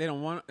don't. They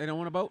don't want. They don't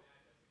want a boat.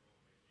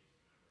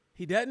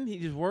 He doesn't. He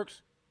just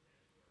works.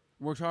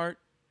 Works hard.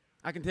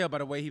 I can tell by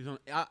the way he was on.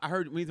 I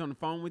heard when he was on the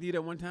phone with you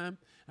that one time.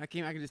 I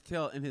could just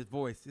tell in his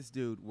voice. This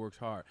dude works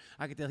hard.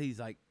 I could tell he's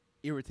like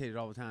irritated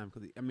all the time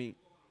because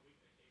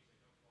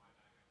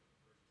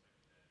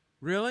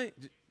really,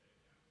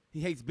 he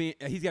hates being.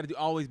 He's got to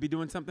always be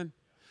doing something.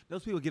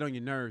 Those people get on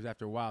your nerves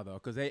after a while though,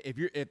 because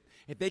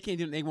if they can't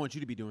do it, they want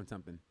you to be doing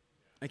something.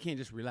 They can't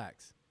just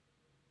relax.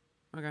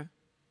 Okay.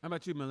 How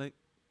about you, Malik?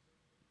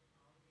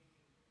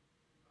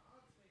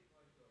 I'll take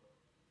like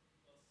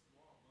a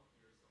small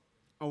monkey or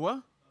something. A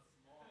what?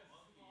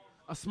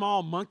 A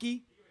small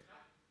monkey.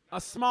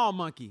 A small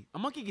monkey. A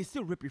monkey can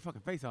still rip your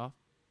fucking face off.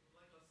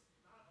 Like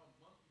not a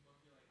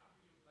monkey, like how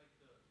many like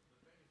the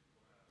famous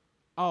people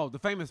have? Oh, the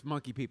famous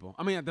monkey people.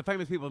 I mean, the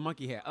famous people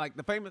monkey hat. Like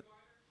the famous.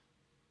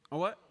 A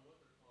what?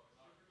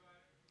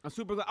 A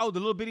super. Oh, the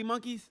little bitty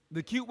monkeys,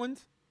 the cute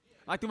ones,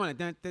 like the one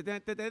that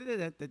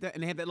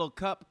and they have that little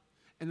cup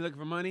and they're looking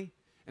for money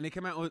and they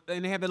come out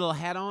and they have that little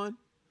hat on,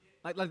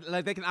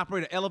 like they can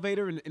operate an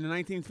elevator in the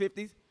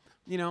 1950s.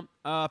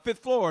 Fifth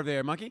floor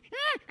there, monkey.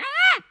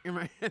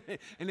 And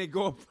they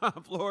go up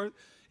 5 floors.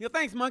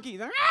 Thanks, monkey.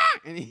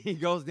 And he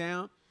goes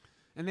down.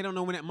 And they don't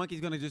know when that monkey's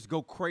going to just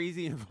go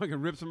crazy and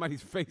fucking rip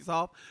somebody's face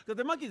off. Because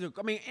the monkeys are,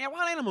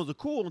 wild animals are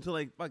cool until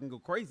they fucking go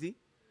crazy.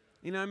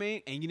 You know what I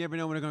mean? And you never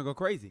know when they're going to go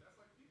crazy.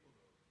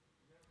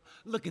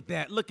 Look at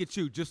that. Look at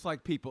you, just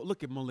like people.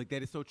 Look at Malik.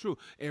 That is so true.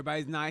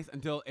 Everybody's nice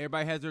until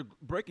everybody has their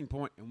breaking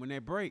point. And when they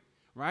break,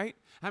 right?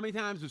 How many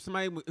times if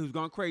somebody who's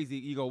gone crazy,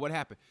 you go, what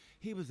happened?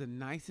 He was the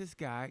nicest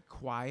guy,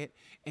 quiet,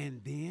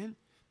 and then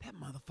that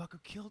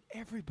motherfucker killed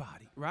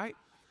everybody, right?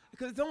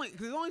 Because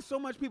there's only so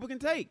much people can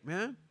take,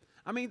 man.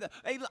 I mean,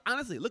 hey,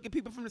 honestly, look at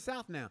people from the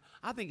South now.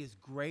 I think it's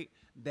great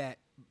that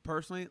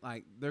personally,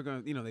 like they're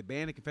gonna, they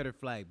ban the Confederate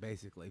flag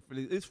basically, at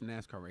least for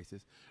NASCAR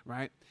races,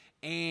 right?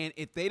 And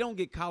if they don't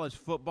get college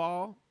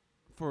football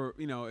for,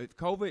 if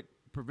COVID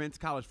prevents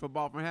college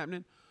football from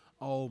happening,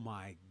 oh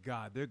my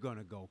God, they're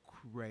gonna go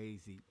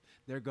crazy.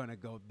 They're gonna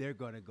go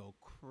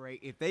crazy.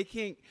 If they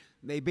can't,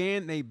 they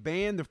ban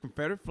the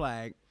Confederate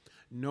flag,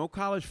 no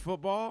college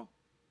football,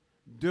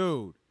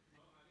 dude.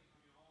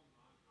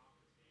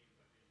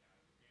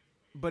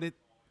 But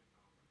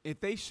if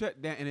they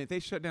shut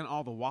down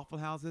all the Waffle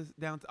Houses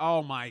down,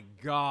 oh my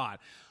God,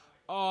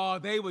 oh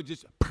they would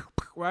just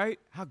right.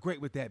 How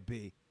great would that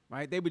be?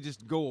 Right, they would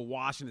just go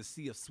awash in a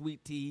sea of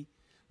sweet tea.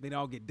 They'd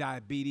all get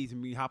diabetes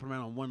and be hopping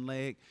around on one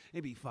leg.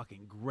 It'd be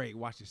fucking great.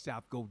 Watch the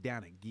South go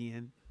down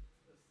again.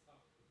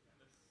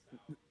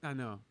 I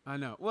know.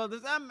 Well,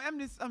 I'm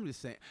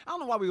just saying. I don't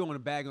know why we want to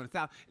bag on the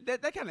South.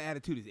 That kind of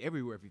attitude is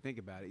everywhere if you think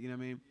about it. You know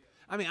what I mean?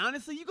 I mean,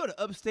 honestly, you go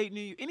to upstate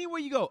New York,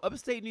 anywhere you go,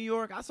 upstate New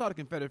York, I saw the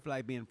Confederate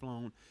flag being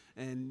flown,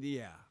 and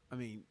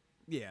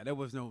there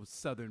was no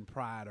Southern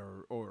pride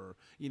or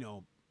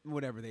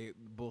whatever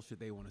bullshit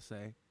they want to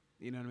say.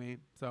 You know what I mean?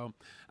 So,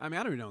 I mean,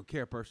 I don't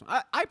care personally.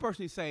 I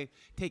personally say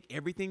take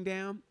everything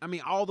down. I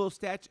mean, all those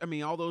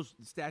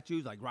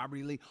statues like Robert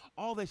E. Lee,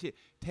 all that shit,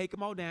 take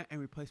them all down and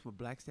replace them with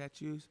black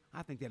statues.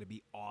 I think that'd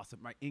be awesome,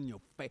 right in your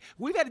face.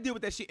 We've had to deal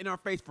with that shit in our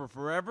face for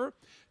forever.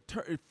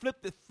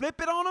 Flip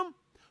it on them.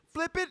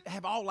 Flip it,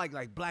 have all like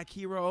black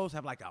heroes,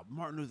 have like a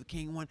Martin Luther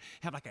King one,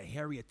 have like a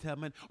Harriet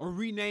Tubman, or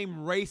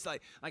rename race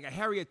like a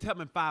Harriet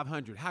Tubman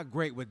 500. How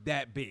great would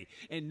that be?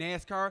 In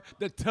NASCAR,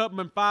 the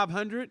Tubman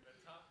 500.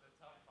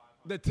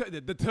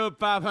 The Tub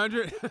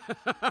 500.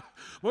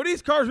 Well,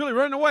 these cars really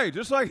running away,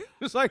 just like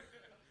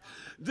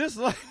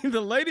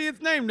the lady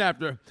it's named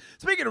after.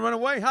 Speaking of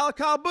running away, how's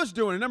Kyle Busch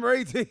doing at number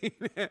 18?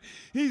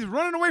 He's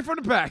running away from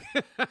the pack.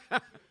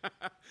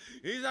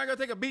 He's not gonna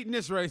take a beat in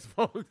this race,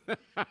 folks.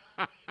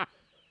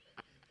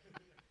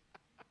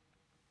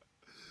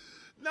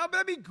 No, but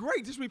that'd be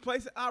great. Just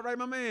replace it. All right,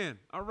 my man.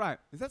 All right.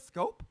 Is that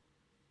Scope?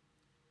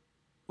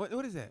 What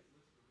is that?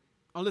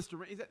 Oh,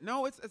 Listerine. Is that?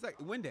 No, it's like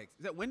Windex.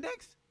 Is that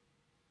Windex?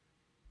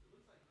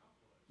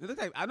 It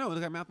looks like, I know, it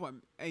looks like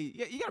mouthwash. Hey,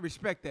 yeah, you got to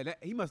respect that.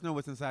 He must know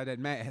what's inside that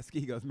mask.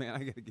 He goes, man,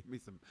 I got to get me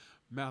some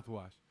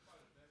mouthwash.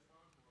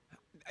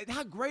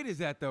 How great is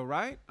that, though,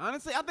 right?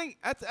 Honestly, I think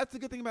that's a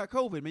good thing about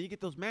COVID, man. You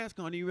get those masks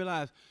on and you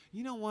realize,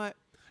 you know what?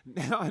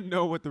 Now I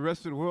know what the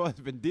rest of the world has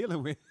been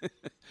dealing with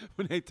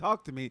when they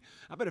talk to me.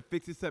 I better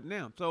fix this up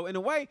now. So in a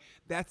way,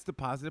 that's the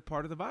positive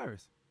part of the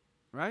virus,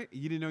 right?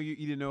 You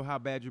didn't know how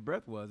bad your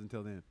breath was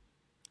until then,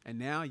 and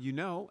now you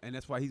know, and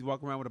that's why he's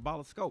walking around with a bottle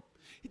of Scope.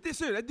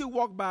 That dude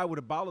walked by with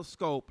a bottle of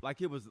Scope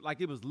like it was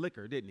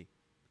liquor, didn't he?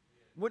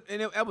 What?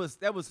 And that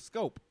was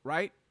Scope,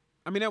 right?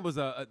 I mean, that was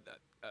a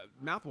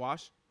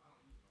mouthwash.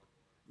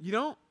 You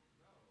don't?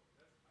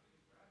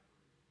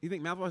 You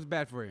think mouthwash is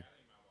bad for you?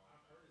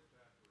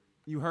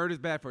 You heard it's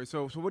bad for you.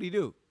 So what do you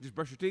do? Just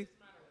brush your teeth?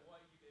 No matter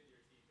what you did to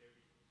your teeth, they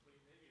would be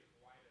maybe as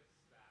white as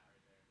that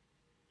right there.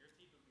 Your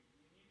teeth would be,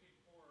 you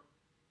could pour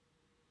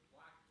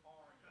black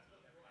tar in your teeth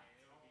and it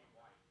would be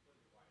white,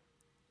 completely white.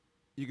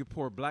 You could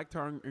pour black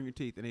tar in your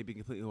teeth and they'd be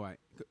completely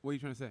white. What are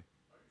you trying to say?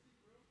 Are your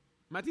teeth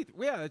real? My teeth,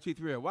 yeah, the teeth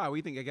real. Wow, what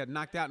do you think? I got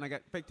knocked out and I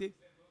got fake teeth?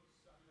 They're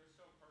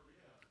so perfect.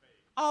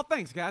 Yeah. Oh,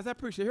 thanks, guys. I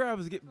appreciate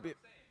it.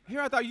 Here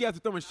I thought you guys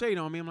were throwing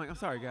shade on me. I'm like, I'm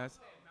sorry, guys.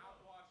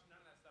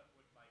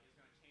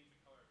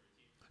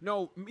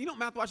 No, you know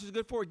what mouthwash is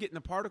good for? Getting the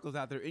particles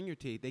out there in your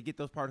teeth. They get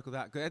those particles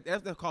out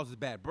because that causes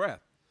bad breath.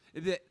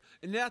 And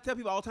then I tell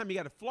people all the time, you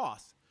got to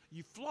floss.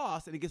 You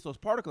floss and it gets those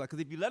particles out because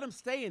if you let them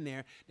stay in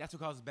there, that's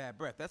what causes bad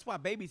breath. That's why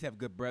babies have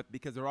good breath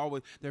because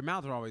their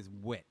mouths are always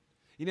wet.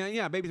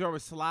 Babies are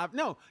always saliva.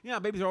 No,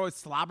 babies are always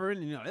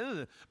slobbering.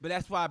 But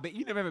that's why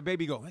you never have a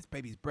baby go, this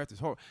baby's breath is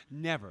horrible.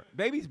 Never.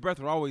 Baby's breath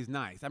are always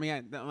nice. I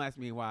mean, don't ask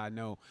me why I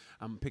know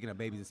I'm picking up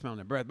babies and smelling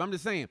their breath. But I'm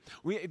just saying,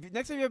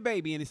 next time you have a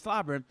baby and he's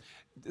slobbering,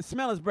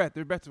 smell his breath.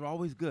 Their breaths are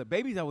always good.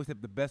 Babies always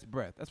have the best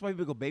breath. That's why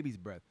people go baby's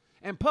breath.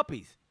 And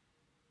puppies,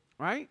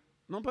 right?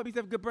 Don't puppies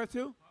have good breath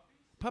too?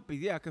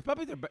 Puppies, yeah, because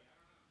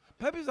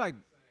puppies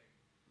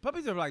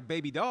are like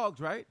baby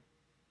dogs, right?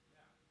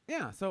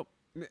 Yeah, so.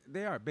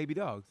 They are baby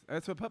dogs.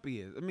 That's what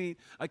puppy is. I mean,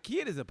 a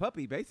kid is a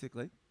puppy,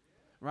 basically,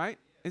 right?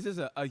 It's just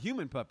a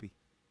human puppy.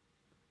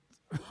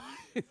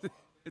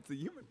 It's a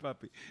human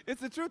puppy.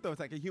 It's the truth, though. It's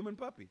like a human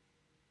puppy.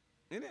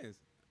 It is,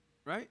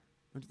 right?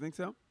 Don't you think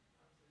so?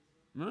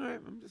 All right,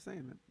 I'm just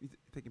saying, man. You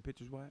taking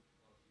pictures, Wyatt?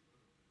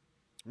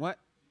 What?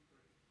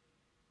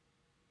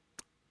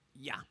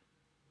 Yeah.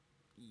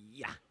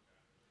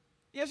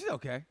 Yeah, she's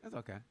okay. That's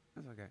okay.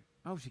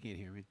 I hope she can't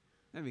hear me.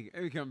 That'd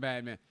become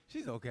bad, man.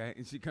 She's okay,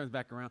 and she comes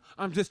back around.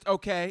 I'm just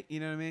okay,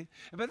 you know what I mean?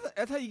 But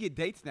that's how you get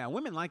dates now.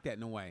 Women like that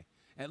in a way.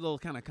 That little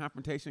kind of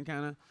confrontation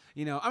kind of,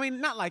 I mean,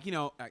 not like,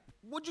 like,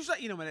 what'd you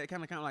say? That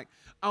kind of like,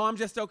 oh, I'm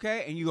just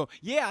okay. And you go,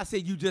 yeah, I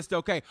said you just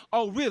okay.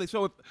 Oh, really?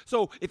 So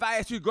if I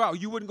asked you to go out,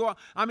 you wouldn't go out?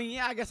 I mean,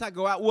 yeah, I guess I'd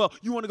go out. Well,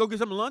 you want to go get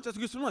some lunch? Let's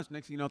get some lunch.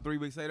 Next thing you know, 3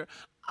 weeks later,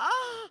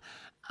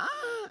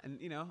 and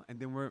and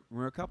then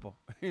we're a couple.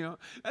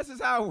 That's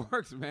just how it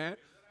works, man.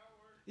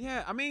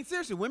 Yeah, I mean,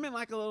 seriously, women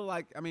like a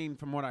little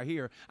from what I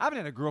hear, I haven't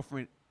had a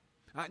girlfriend.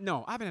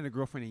 No, I haven't had a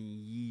girlfriend in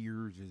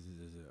years.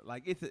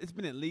 Like it's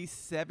been at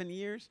least 7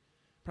 years,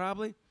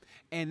 probably.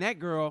 And that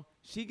girl,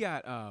 she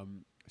got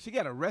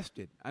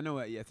arrested. I know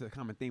it's a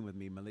common theme with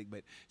me, Malik,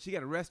 but she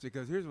got arrested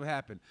because here's what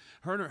happened.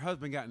 Her and her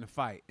husband got in a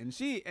fight, and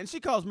she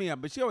calls me up,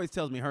 but she always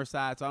tells me her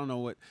side, so I don't know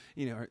what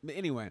But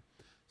anyway,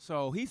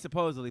 so he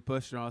supposedly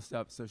pushed her on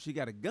stuff. So she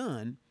got a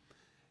gun,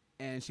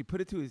 and she put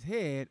it to his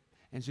head.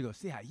 And she goes,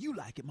 see how you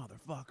like it,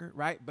 motherfucker,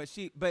 right?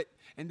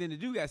 And then the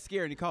dude got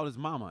scared and he called his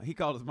mama. He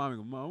called his mama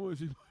and goes, Mama,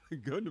 she put a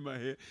gun to my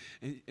head.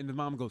 And the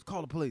mama goes,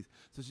 call the police.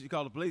 So she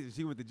called the police and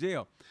she went to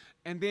jail.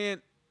 And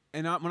then,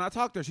 when I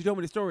talked to her, she told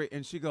me the story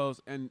and she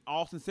goes, in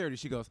all sincerity,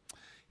 she goes,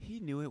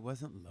 he knew it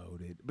wasn't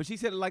loaded. But she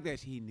said it like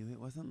that. He knew it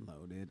wasn't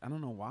loaded. I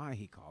don't know why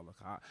he called the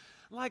cop.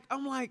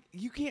 I'm like,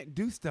 you can't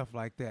do stuff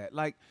like that.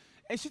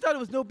 And she thought it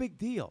was no big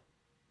deal.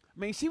 I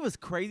mean, she was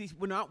crazy.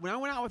 When I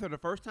went out with her the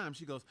first time,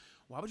 she goes,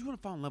 why would you want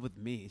to fall in love with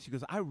me? She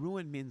goes, I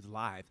ruined men's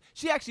lives.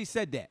 She actually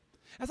said that.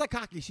 That's how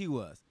cocky she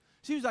was.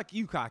 She was like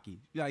you cocky.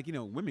 Like,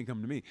 women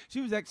come to me.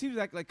 She was like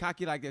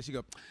cocky like that. She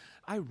go,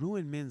 I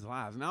ruined men's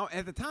lives. Now,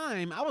 at the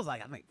time, I was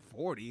like, I think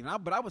 40.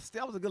 But I was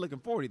a good looking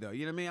 40 though.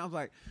 You know what I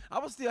mean? I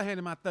was still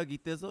handing my thuggy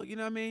thizzle. You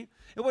know what I mean?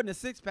 It wasn't a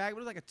 6-pack. It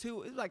was like a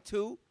 2. It was like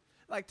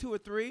 2 or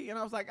 3. And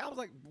I was like,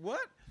 what?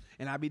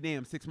 And I'd be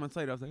damned 6 months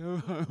later. I was like,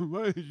 oh,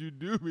 why did you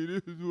do me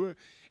this way?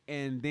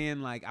 And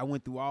then I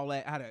went through all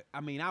that.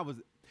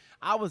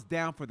 I was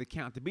down for the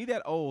count to be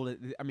that old.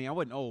 I mean, I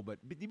wasn't old, but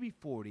to be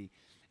 40.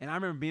 And I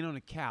remember being on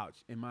the couch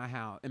in my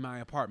house, in my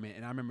apartment,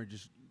 and I remember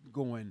just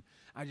going.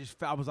 I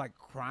was like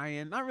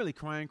crying, not really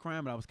crying,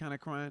 but I was kind of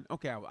crying.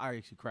 Okay, I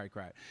actually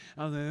cried.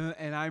 I was like,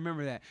 and I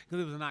remember that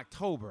because it was in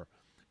October,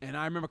 and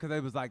I remember because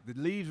it was like the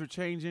leaves were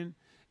changing,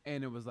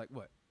 and it was like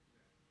what?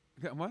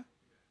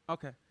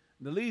 Okay.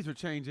 The leaves were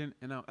changing,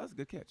 and that was a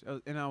good catch.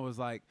 And I was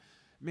like,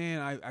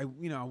 man, I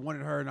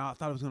wanted her, and I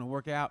thought it was going to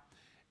work out.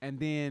 And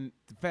then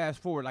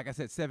fast forward, like I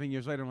said, 7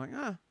 years later, I'm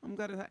like, I'm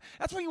glad.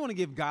 That's when you want to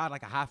give God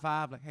like a high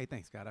five, like, hey,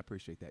 thanks, God, I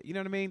appreciate that. You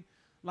know what I mean?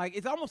 Like,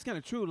 it's almost kind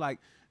of true. Like,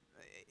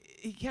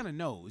 he kind of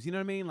knows. You know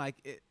what I mean?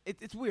 Like,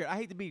 it's weird. I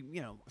hate to be,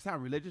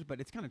 sound religious, but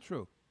it's kind of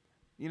true.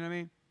 You know what I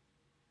mean?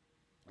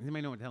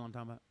 Anybody know what the hell I'm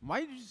talking about? Why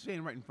are you just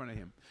standing right in front of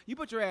him? You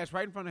put your ass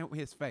right in front of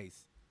his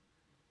face.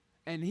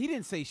 And he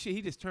didn't say shit.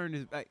 He just turned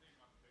his back.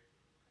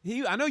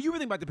 I know you were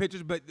thinking about the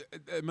pictures, but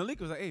Malik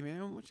was like, hey,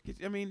 man,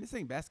 this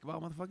ain't basketball,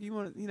 motherfucker. You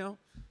want to,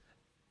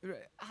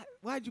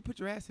 why'd you put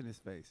your ass in his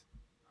face?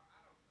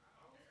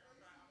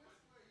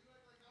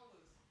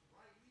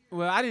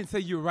 Well, I didn't say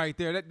you were right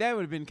there. That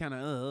would have been kind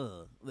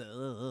of, that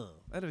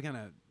would have been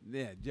kind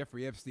of,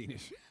 Jeffrey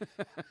Epstein-ish.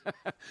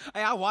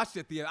 Hey, I watched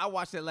it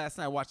last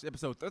night. I watched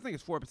episode, I think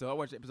it's 4 episodes. I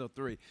watched episode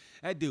 3.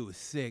 That dude was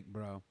sick,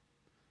 bro.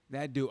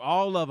 That dude,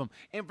 all of them.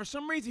 And for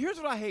some reason, here's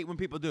what I hate when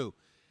people do.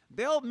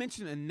 They'll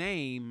mention a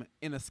name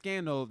in a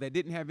scandal that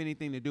didn't have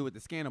anything to do with the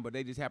scandal, but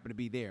they just happen to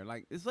be there.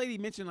 Like, this lady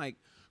mentioned,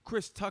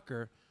 Chris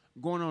Tucker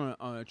going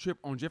on a trip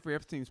on Jeffrey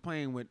Epstein's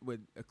plane with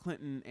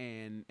Clinton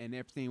and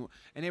Epstein,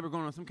 and they were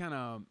going on some kind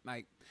of,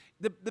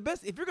 the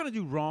best, if you're going to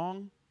do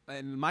wrong,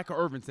 and Michael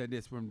Irvin said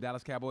this from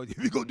Dallas Cowboys, if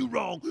you're going to do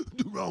wrong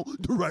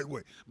the right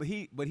way. But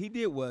he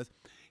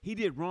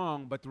did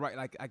wrong, but the right,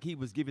 like he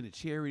was giving to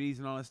charities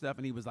and all that stuff,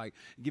 and he was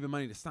giving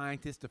money to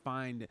scientists to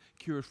find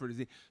cures for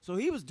disease. So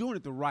he was doing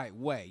it the right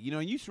way.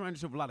 And you surround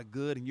yourself with a lot of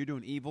good, and you're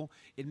doing evil.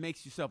 It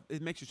makes yourself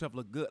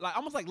look good,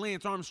 almost like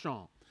Lance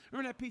Armstrong.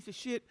 Remember that piece of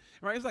shit,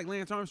 right? It's like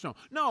Lance Armstrong.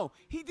 No,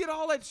 he did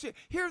all that shit.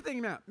 Here's the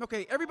thing now.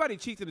 Okay, everybody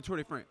cheats in the Tour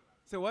de France.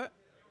 Say what?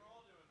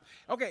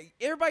 Okay,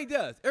 everybody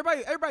does.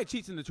 Everybody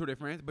cheats in the Tour de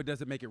France, but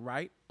does it make it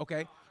right?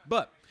 Okay,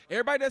 but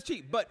everybody does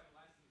cheat. But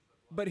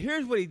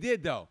here's what he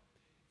did though.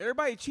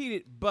 Everybody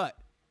cheated, but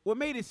what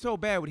made it so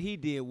bad, what he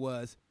did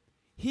was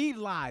he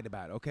lied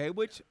about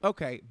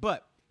it,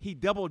 but he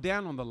doubled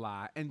down on the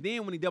lie. And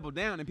then when he doubled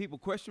down and people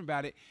questioned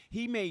about it,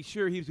 he made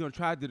sure he was going to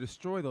try to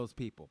destroy those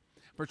people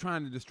for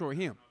trying to destroy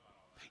him.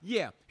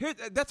 Yeah,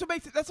 that's what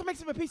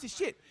makes him a piece of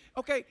shit.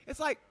 Okay, it's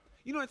like,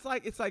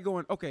 it's like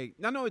going, okay,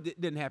 I know it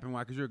didn't happen,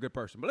 why? Because you're a good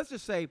person. But let's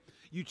just say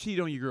you cheat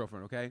on your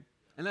girlfriend, okay?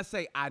 And let's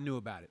say I knew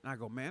about it. And I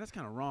go, man, that's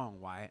kind of wrong,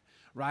 Wyatt,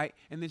 right?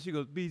 And then she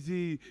goes,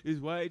 BZ, is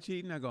Wyatt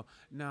cheating? I go,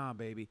 nah,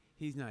 baby,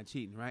 he's not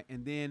cheating, right?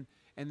 And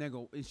they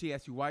go, and she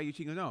asks you, why are you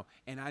cheating? No.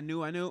 And I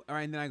knew. All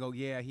right, and then I go,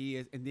 yeah, he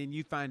is. And then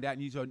you find out,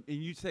 and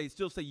you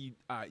still say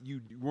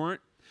you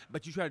weren't,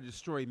 but you tried to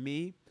destroy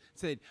me.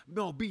 Said,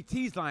 no,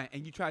 BT's lying,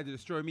 and you tried to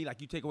destroy me, like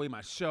you take away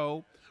my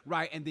show,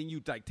 right? And then you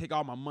take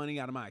all my money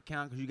out of my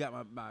account because you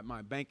got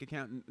my bank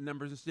account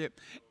numbers and shit.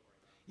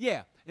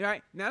 Yeah,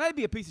 right? Now, that'd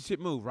be a piece of shit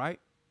move, right?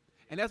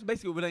 And that's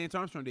basically what Lance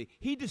Armstrong did.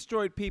 He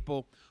destroyed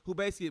people who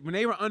basically, when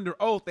they were under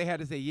oath, they had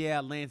to say, yeah,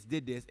 Lance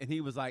did this. And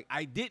he was like,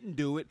 I didn't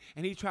do it.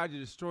 And he tried to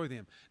destroy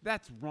them.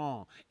 That's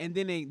wrong. And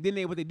then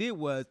what they did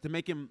was, to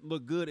make him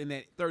look good in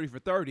that 30 for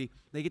 30,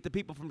 they get the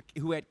people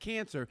who had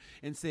cancer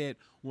and said,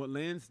 what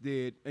Lance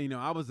did,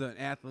 I was an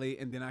athlete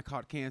and then I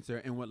caught cancer.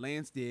 And what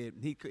Lance did,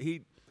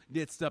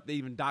 did stuff that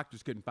even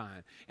doctors couldn't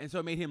find, and so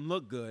it made him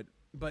look good.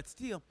 But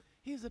still,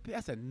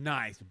 that's a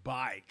nice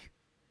bike.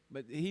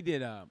 But he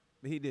did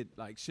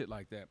like shit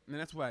like that, and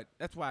that's why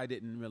I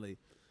didn't really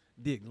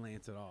dig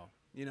Lance at all.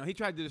 You know, he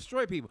tried to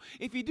destroy people.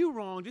 If you do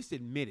wrong, just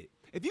admit it.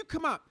 If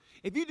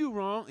you do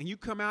wrong and you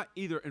come out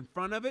either in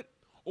front of it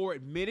or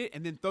admit it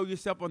and then throw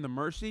yourself on the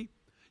mercy,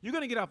 you're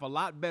gonna get off a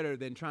lot better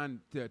than trying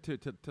to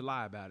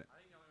lie about it. I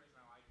think the only reason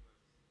I liked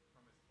was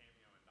from his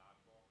cameo in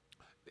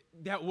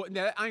Dodgeball.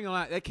 That I ain't gonna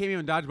lie, that cameo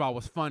in Dodgeball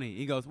was funny.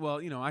 He goes,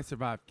 well, you know, I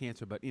survived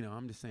cancer, but you know,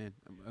 I'm just saying,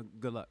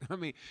 good luck. I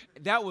mean,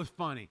 that was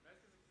funny.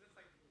 That's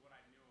like what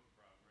I knew him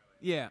from,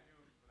 really. Yeah. I knew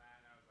him from that,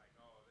 and I was like,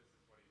 oh, this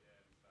is what he did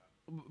and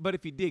stuff. But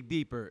if you dig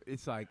deeper,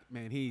 it's like,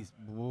 man, he's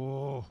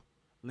whoa.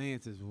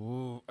 Lance is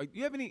whoa. Do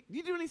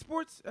you do any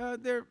sports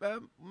there,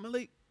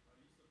 Malik?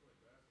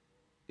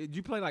 Did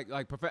you play like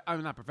I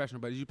mean, not professional,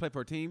 but did you play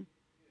for a team?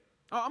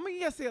 Yeah. Oh, I mean,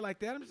 you gotta say it like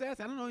that. I'm just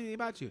asking. I don't know anything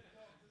about you.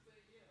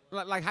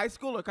 Like high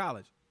school or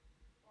college?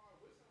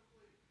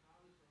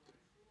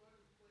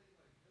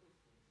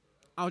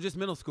 Oh, just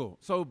middle school.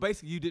 So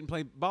basically, you didn't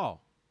play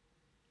ball.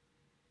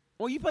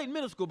 Well, you played in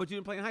middle school, but you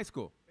didn't play in high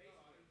school.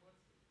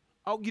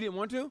 Oh, you didn't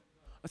want to?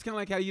 It's kind of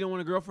like how you don't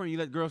want a girlfriend, you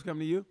let girls come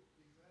to you?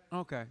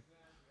 Okay.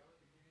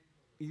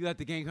 You let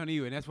the gang come to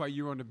you, and that's why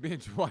you're on the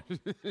bench watching.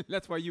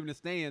 That's why you're in the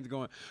stands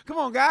going, come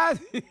on, guys.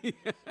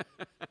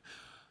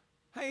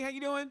 Hey, how you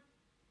doing?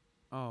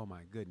 Oh,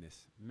 my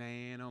goodness.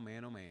 Man, oh,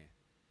 man, oh, man.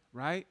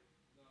 Right?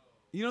 No.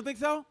 You don't think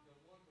so? The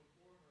one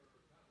before her,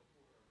 not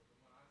before her, but the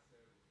one I said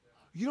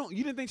was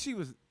you didn't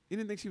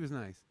think she was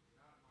nice?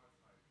 Not my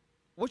type.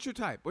 What's your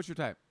type? What's your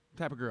type?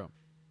 Type of girl?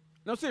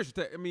 No,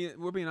 seriously. I mean,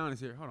 we're being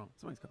honest here. Hold on.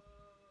 Somebody's coming.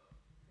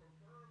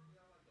 Preferably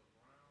I like a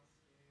brown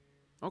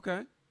skin.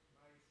 Okay.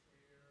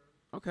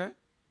 Okay.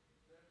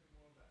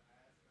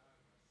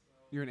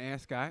 You're an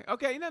ass guy.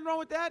 Okay, nothing wrong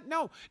with that.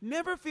 No,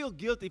 never feel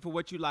guilty for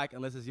what you like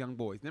unless it's young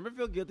boys. Never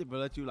feel guilty for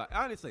what you like.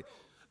 Honestly,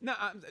 no,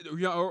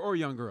 or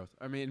young girls.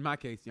 I mean, in my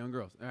case, young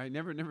girls. All right,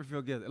 never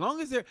feel guilty. As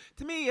long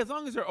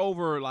as they're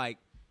over like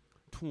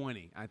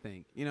 20, I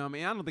think. You know what I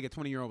mean? I don't think a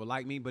 20-year-old would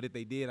like me, but if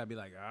they did, I'd be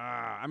like,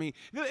 ah. I mean,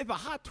 if a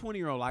hot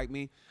 20-year-old liked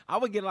me, I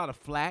would get a lot of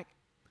flack,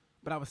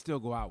 but I would still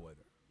go out with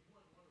her.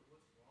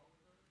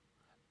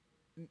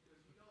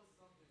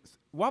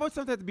 Why would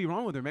something have to be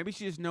wrong with her? Maybe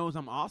she just knows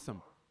I'm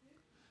awesome.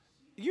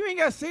 You ain't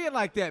gotta say it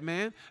like that,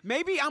 man.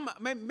 Maybe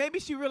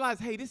she realized,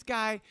 hey, this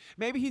guy,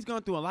 maybe he's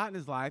gone through a lot in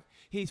his life.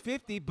 He's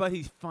 50, but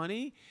he's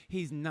funny.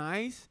 He's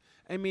nice.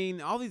 I mean,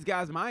 all these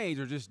guys my age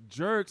are just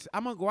jerks.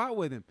 I'm gonna go out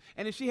with him.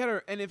 And if she had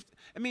her, if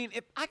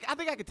I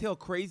think I could tell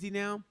crazy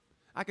now.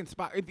 I can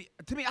spot.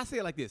 To me, I say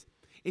it like this: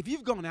 if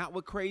you've gone out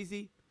with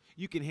crazy,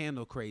 you can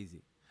handle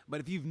crazy. But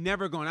if you've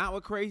never gone out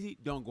with crazy,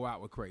 don't go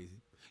out with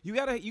crazy. You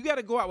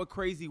gotta go out with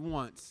crazy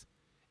once.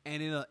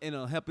 And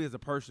it'll help you as a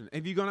person.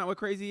 Have you gone out with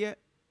crazy yet?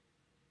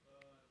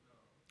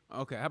 No.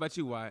 Okay. How about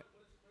you, Wyatt?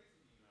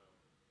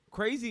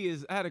 Crazy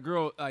is I had a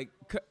girl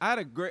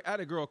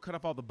cut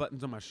off all the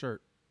buttons on my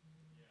shirt.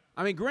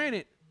 I mean,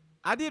 granted,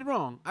 I did it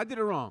wrong,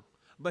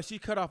 but she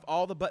cut off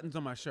all the buttons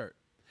on my shirt,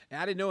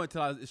 and I didn't know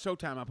until it's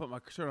showtime. I put my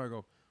shirt on. I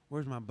go,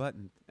 "Where's my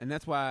button?" And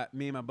that's why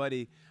me and my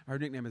buddy, her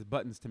nickname is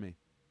Buttons to me.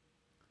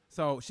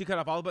 So she cut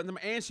off all the buttons,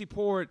 and she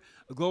poured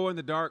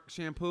glow-in-the-dark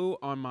shampoo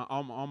on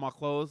my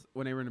clothes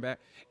when they were in the back.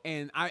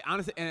 And I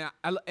honestly, and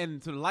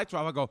so the lights were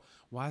off. I go,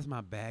 why is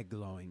my bag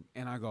glowing?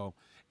 And I go,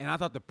 and I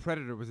thought the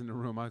Predator was in the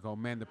room. I go,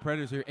 man, the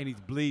Predator's here, and he's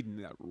bleeding.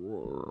 That's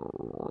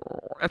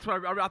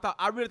what I thought.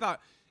 I really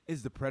thought,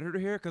 is the Predator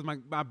here? Because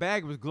my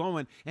bag was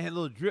glowing and had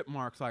little drip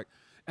marks, like.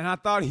 And I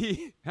thought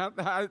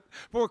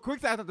for a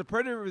quick second, I thought the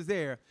Predator was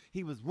there.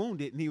 He was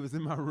wounded, and he was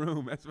in my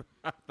room. That's what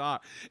I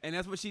thought. And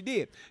that's what she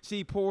did.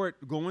 She poured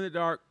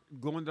glow-in-the-dark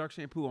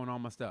shampoo on all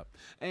my stuff.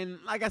 And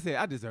like I said,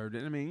 I deserved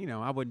it. I mean, you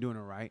know, I wasn't doing it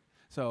right.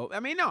 So,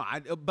 I mean, no.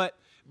 But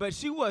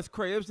she was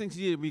crazy. Everything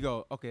she did, we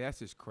go, okay, that's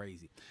just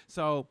crazy.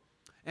 So,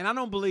 and I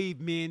don't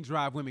believe men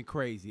drive women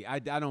crazy. I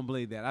don't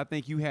believe that. I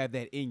think you have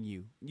that in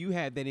you. You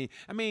have that in.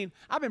 I mean,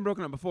 I've been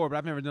broken up before, but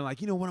I've never done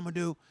like, you know what I'm going to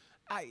do?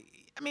 I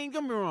mean,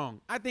 don't get me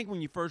wrong. I think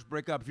when you first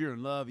break up, if you're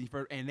in love,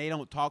 and they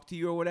don't talk to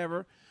you or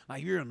whatever,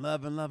 like you're in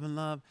love, and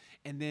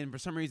then for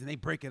some reason they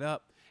break it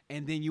up,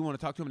 and then you want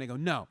to talk to them, and they go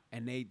no,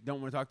 and they don't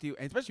want to talk to you,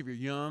 and especially if you're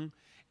young,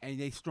 and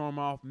they storm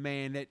off,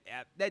 man.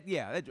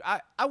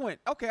 I went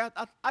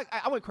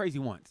crazy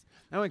once.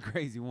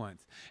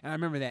 And I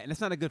remember that, and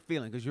it's not a good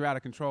feeling because you're out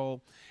of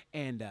control,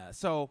 and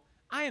so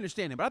I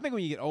understand it. But I think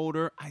when you get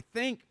older, I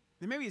think,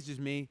 and maybe it's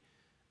just me,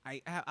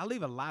 I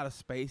leave a lot of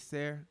space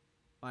there.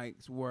 Like,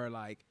 where,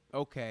 like,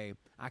 okay,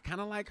 I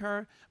kind of like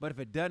her, but if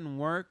it doesn't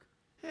work,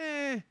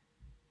 you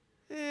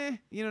know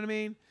what I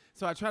mean?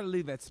 So I try to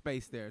leave that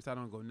space there so I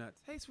don't go nuts.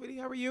 Hey, sweetie,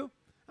 how are you?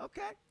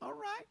 Okay, all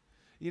right.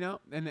 You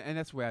know, and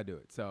that's the way I do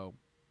it. So,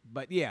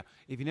 but, yeah,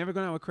 if you're never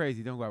going out with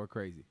crazy, don't go out with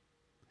crazy.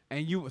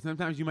 And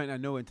sometimes you might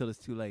not know it until it's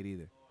too late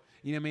either.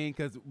 You know what I mean?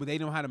 Because they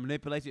know how to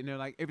manipulate you, and they're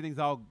like, everything's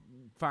all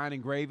fine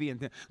and gravy.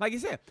 And like you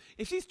said,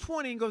 if she's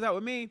 20 and goes out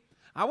with me,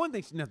 I wouldn't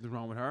think nothing's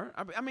wrong with her.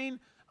 I mean,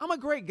 I'm a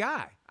great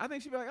guy. I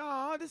think she'd be like,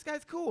 oh, this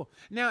guy's cool.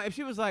 Now, if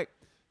she was like,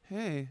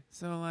 hey,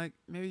 so like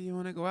maybe you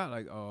want to go out?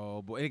 Like,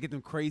 oh boy, and they get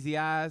them crazy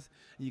eyes.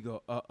 And you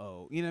go,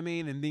 uh-oh, you know what I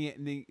mean? And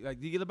then like,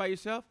 do you live by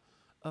yourself?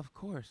 Of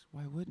course.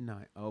 Why wouldn't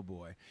I? Oh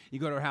boy, you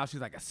go to her house.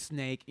 She's like a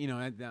snake. You know,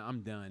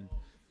 I'm done.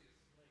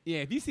 Yeah,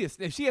 if you see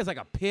if she has like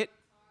a pit.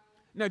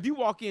 No, if you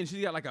walk in,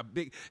 she's got like a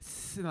big,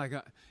 like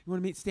a, you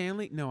want to meet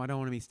Stanley? No, I don't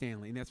want to meet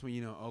Stanley. And that's when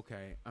you know,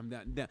 okay, I'm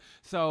done.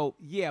 So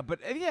yeah, but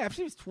yeah, if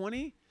she was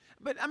 20,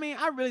 but I mean,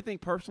 I really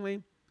think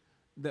personally,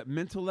 the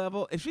mental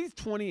level, if she's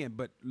 20 and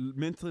but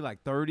mentally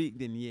like 30,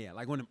 then yeah,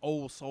 like one of them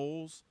old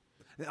souls.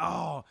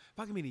 Oh, if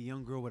I could meet a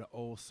young girl with an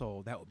old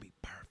soul, that would be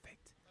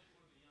perfect.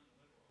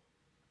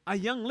 A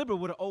young liberal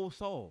with an old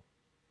soul,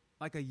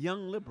 like a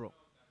young liberal.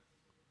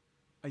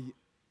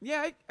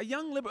 Yeah, a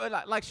young liberal.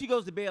 Like she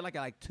goes to bed like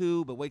at like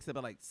 2, but wakes up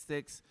at like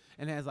 6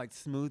 and has like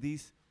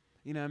smoothies.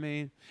 You know what I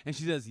mean? And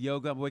she does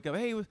yoga. Wake up,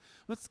 hey,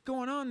 what's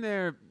going on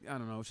there? I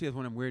don't know. She has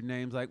one of them weird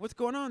names like, what's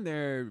going on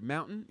there,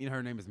 Mountain? You know,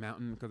 her name is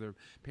Mountain because her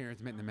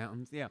parents met in the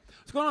mountains. Yeah.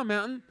 What's going on,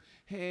 Mountain?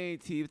 Hey,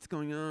 T, what's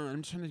going on?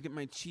 I'm trying to get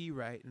my chi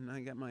right, and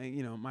I got my,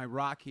 you know, my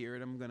rock here,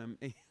 and I'm gonna.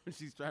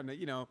 She's trying to,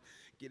 you know,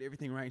 get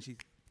everything right, and she's.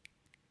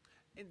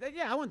 And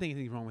yeah, I wouldn't think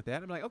anything's wrong with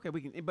that. I'm like, okay,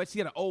 we can. But she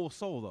got an old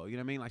soul though. You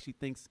know what I mean? Like she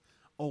thinks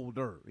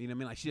older. You know what I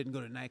mean? Like she doesn't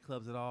go to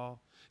nightclubs at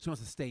all. She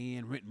wants to stay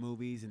in, rent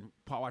movies, and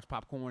watch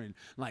popcorn, and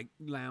like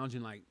lounge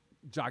in like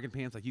jogging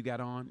pants like you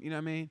got on. You know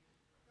what I mean?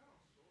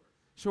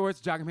 Shorts,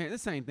 jogging pants, the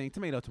same thing.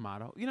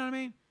 Tomato. You know what I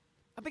mean?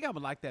 I think I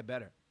would like that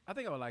better. I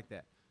think I would like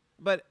that.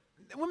 But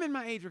women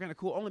my age are kind of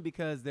cool only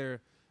because they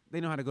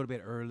know how to go to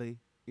bed early.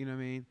 You know what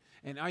I mean?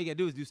 And all you gotta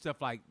do is do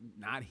stuff like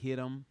not hit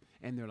them,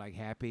 and they're like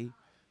happy.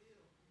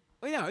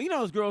 Well, you know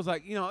those girls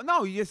like, you know,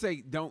 no, you just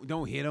say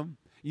don't hit them.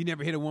 You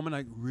never hit a woman,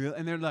 like, real?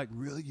 And they're like,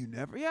 really? You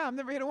never? Yeah, I've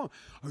never hit a woman.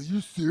 Are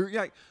you serious?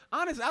 Like,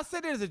 honestly, I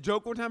said it as a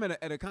joke one time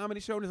at a comedy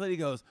show, and this lady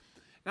goes,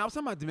 now I was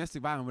talking about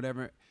domestic violence,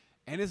 whatever,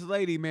 and this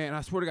lady, man,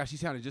 I swear to God, she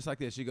sounded just like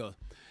this. She goes,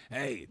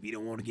 hey, if you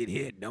don't want to get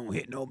hit, don't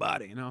hit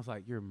nobody. And I was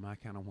like, you're my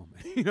kind of woman.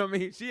 You know what I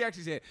mean? She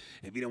actually said,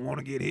 if you don't want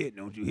to get hit,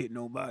 don't you hit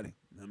nobody.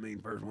 I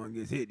mean, first one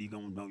gets hit, you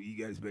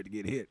guys expect to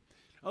get hit.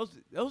 Those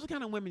are the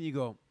kind of women you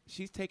go,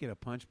 she's taken a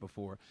punch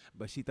before,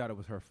 but she thought it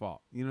was her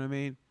fault. You know what I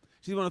mean?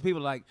 She's one of the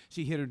people like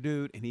she hit her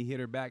dude and he hit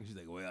her back and she's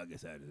like, well, I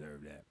guess I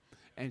deserve that.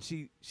 And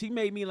she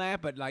made me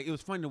laugh, but like it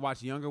was funny to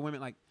watch younger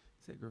women like,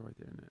 see that girl right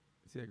there in that?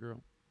 See that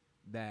girl?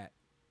 That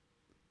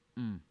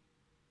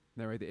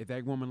right there. If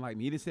that woman like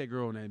me, you didn't see that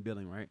girl in that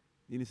building, right?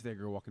 You didn't see that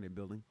girl walking in that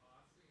building.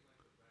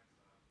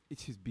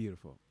 She's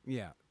beautiful.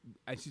 Yeah.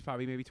 She's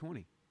probably maybe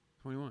 20,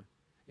 21.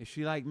 If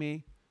she like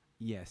me,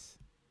 yes.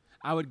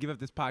 I would give up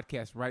this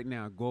podcast right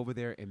now, go over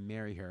there and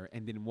marry her,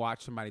 and then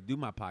watch somebody do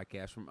my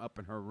podcast from up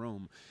in her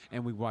room,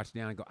 and we watch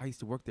down and go, I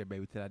used to work there,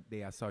 baby, till that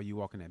day I saw you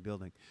walk in that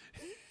building.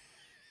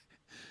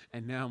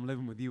 And now I'm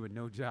living with you with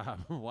no job,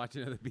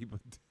 watching other people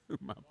do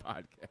my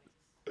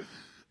podcast.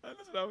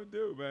 That's what I would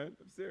do, man.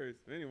 I'm serious.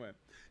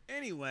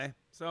 Anyway,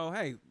 so,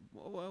 hey,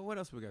 what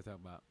else we got to talk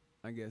about?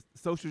 I guess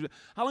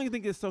how long do you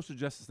think this social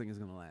justice thing is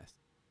going to last?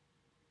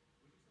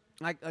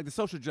 Like the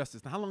social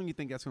justice. How long do you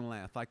think that's going to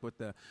last? Like with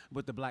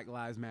the Black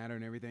Lives Matter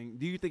and everything.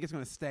 Do you think it's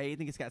going to stay? You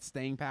think it's got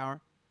staying power?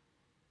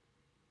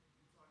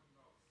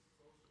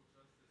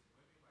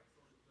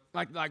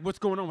 Like what's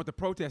going on with the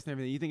protests and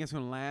everything? You think it's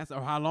going to last,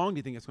 or how long do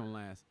you think it's going to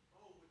last?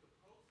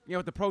 Yeah,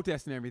 with the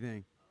protests and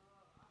everything.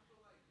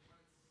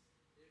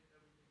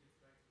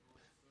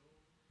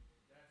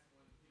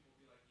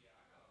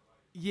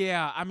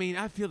 Yeah, I mean,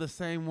 I feel the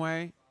same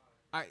way.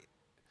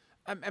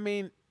 I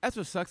mean, that's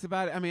what sucks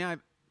about it. I mean,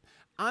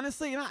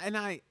 honestly,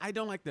 I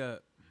don't like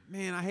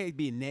I hate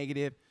being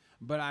negative,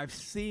 but I've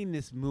seen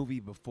this movie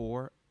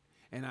before,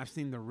 and I've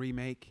seen the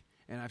remake,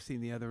 and I've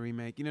seen the other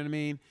remake, you know what I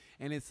mean?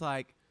 And it's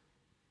like,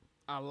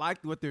 I like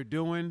what they're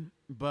doing,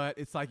 but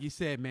it's like you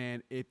said,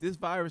 man, if this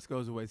virus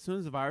goes away, as soon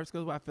as the virus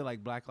goes away, I feel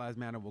like Black Lives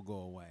Matter will go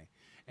away.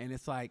 And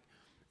it's like,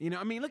 you know,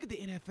 I mean, look at the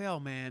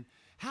NFL, man,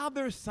 how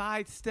they're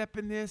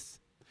sidestepping this.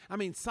 I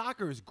mean,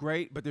 soccer is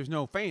great, but there's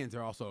no fans.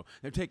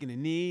 They're taking a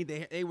knee.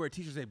 They wear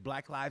t-shirts that say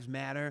Black Lives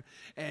Matter.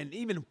 And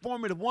even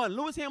Formula One,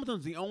 Lewis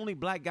Hamilton's the only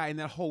black guy in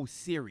that whole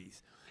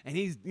series. And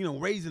he's, you know,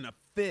 raising a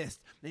fist.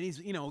 And he's,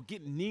 you know,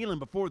 kneeling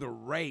before the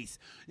race.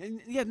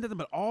 And he has nothing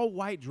but all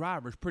white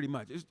drivers, pretty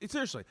much. It's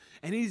seriously.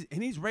 And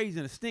he's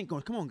raising a stink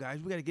going, come on, guys,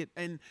 we got to get.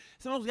 And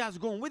some of those guys are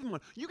going with him.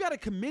 You got to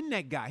commend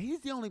that guy. He's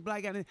the only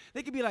black guy.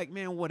 They could be like,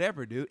 man,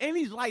 whatever, dude. And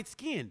he's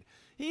light-skinned.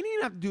 He didn't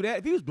even have to do that.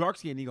 If he was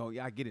dark-skinned, he'd go,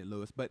 yeah, I get it,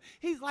 Lewis. But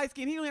he's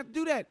light-skinned. He don't have to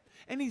do that.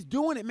 And he's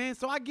doing it, man.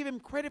 So I give him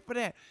credit for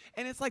that.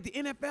 And it's like the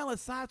NFL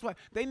is sideswiped.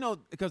 They know,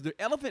 because the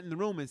elephant in the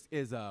room is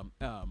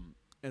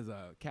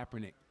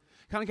Kaepernick.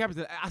 Colin Kaepernick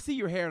said, I see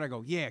your hair, and I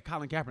go, yeah,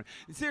 Colin Kaepernick.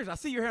 And seriously, I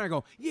see your hair, and I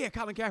go, yeah,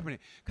 Colin Kaepernick.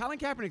 Colin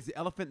Kaepernick's the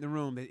elephant in the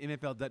room that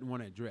NFL doesn't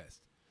want to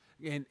address.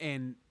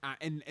 And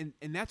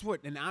that's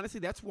what, and honestly,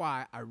 that's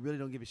why I really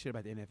don't give a shit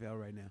about the NFL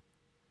right now.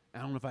 I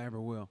don't know if I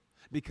ever will,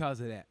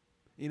 because of that.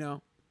 You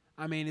know?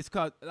 I mean, it's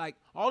cause like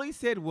all he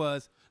said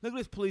was, "Look at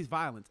this police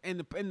violence," and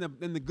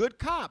the good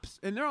cops,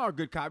 and there are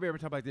good cops. We ever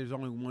talk like there's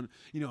only one,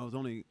 you know, there's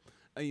only,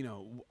 you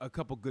know, a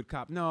couple good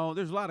cops. No,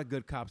 there's a lot of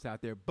good cops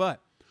out there,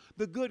 but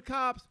the good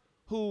cops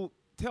who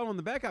tell on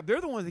the backup, they're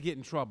the ones that get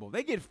in trouble.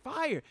 They get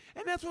fired.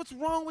 And that's what's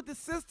wrong with the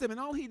system. And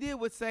all he did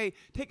was say,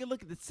 take a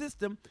look at the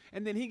system,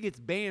 and then he gets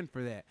banned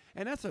for that.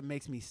 And that's what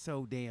makes me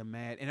so damn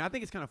mad. And I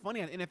think it's kind of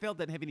funny. The NFL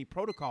doesn't have any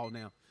protocol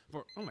now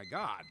for, oh, my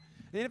God.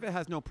 The NFL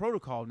has no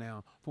protocol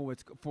now for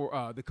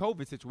the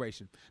COVID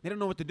situation. They don't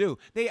know what to do.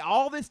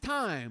 All this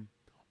time,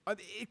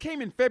 it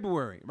came in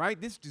February, right?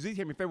 This disease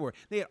came in February.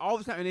 They had all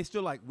this time, and they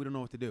still like, we don't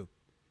know what to do.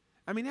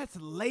 I mean, that's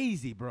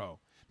lazy, bro.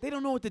 They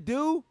don't know what to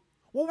do.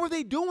 What were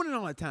they doing in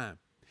all the time?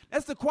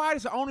 That's the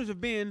quietest the owners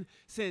have been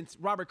since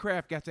Robert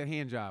Kraft got that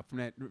hand job from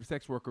that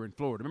sex worker in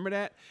Florida. Remember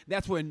that?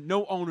 That's when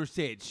no owner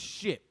said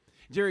shit.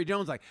 Jerry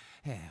Jones like,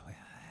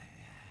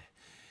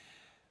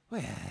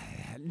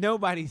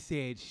 nobody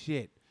said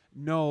shit.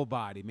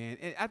 Nobody, man.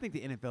 And I think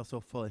the NFL's so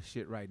full of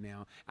shit right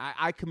now.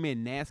 I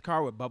commend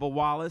NASCAR with Bubba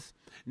Wallace.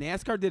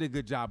 NASCAR did a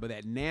good job of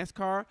that.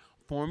 NASCAR,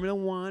 Formula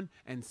One,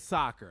 and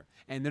soccer.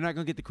 And they're not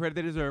going to get the credit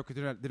they deserve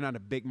because they're not a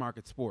big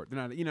market sport. They're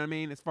not, you know what I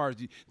mean, as far as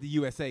the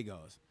USA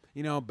goes.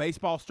 You know,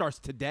 baseball starts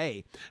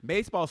today.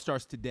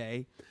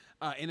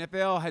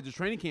 NFL has a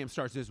training camp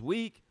starts this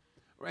week.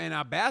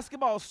 And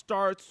basketball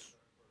starts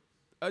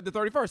the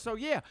 31st. So,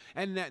 yeah.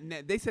 And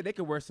they said they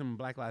could wear some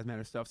Black Lives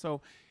Matter stuff.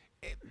 So,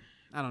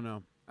 I don't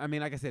know. I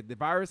mean, like I said, the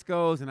virus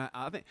goes. And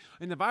I think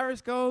when the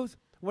virus goes,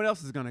 what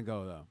else is going to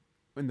go, though,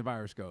 when the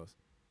virus goes?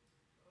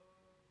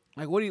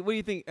 Like, what do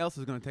you think else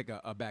is going to take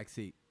a back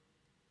seat?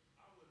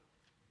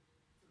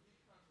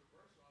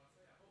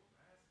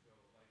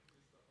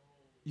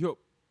 You hope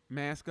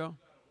mask go?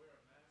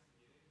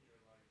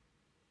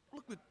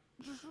 Look at.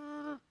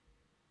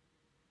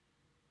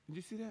 Did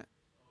you see that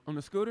on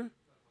the scooter?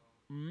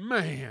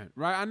 Man,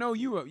 right? I know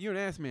you're an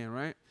ass man,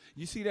 right?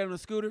 You see that on the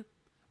scooter,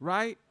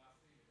 right?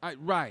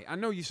 Right. I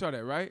know you saw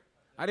that, right?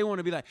 I didn't want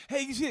to be like,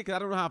 hey, you see it, because I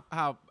don't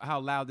know how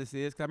loud this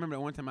is. Because I remember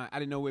at one time I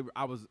didn't know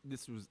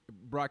this was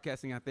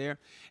broadcasting out there,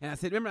 and I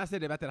said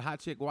about that hot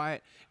chick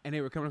Wyatt, and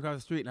they were coming across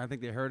the street, and I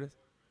think they heard us.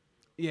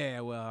 Yeah,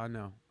 well, I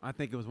know. I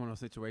think it was one of those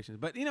situations.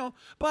 But,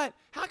 but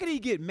how could he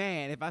get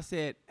mad if I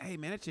said, hey,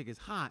 man, that chick is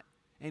hot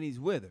and he's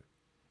with her?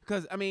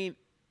 Because, I mean,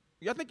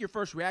 I think your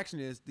first reaction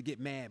is to get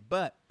mad.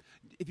 But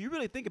if you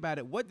really think about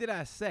it, what did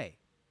I say?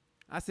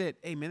 I said,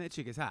 hey, man, that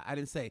chick is hot. I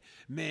didn't say,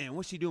 man,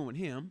 what's she doing with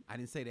him? I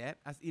didn't say that.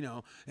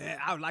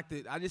 I would like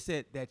to. I just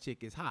said that chick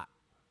is hot.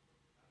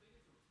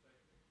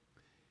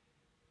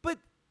 But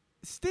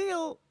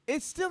still,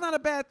 it's still not a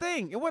bad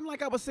thing. It wasn't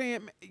like I was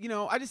saying,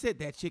 I just said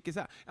that chick is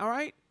hot. All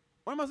right?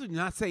 What am I supposed to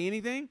not say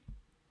anything?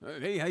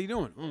 Hey, how you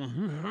doing?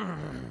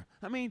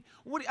 I mean,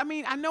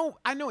 I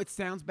know it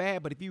sounds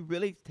bad, but if you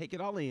really take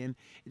it all in,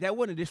 that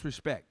wasn't a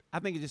disrespect. I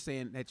think it's just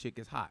saying that chick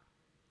is hot.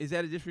 Is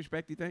that a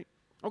disrespect, you think?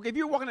 Okay, if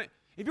you're walking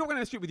down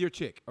the street with your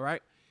chick, all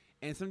right,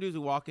 and some dudes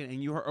are walking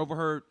and you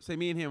overheard, say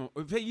me and him,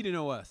 or say you didn't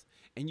know us,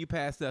 and you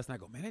passed us, and I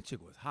go, man, that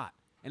chick was hot.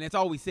 And that's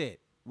all we said.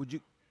 Would you?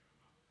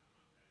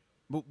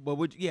 But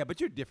would you, yeah, but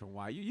you're different,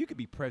 Wyatt. You could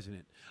be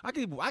president. I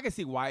could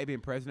see Wyatt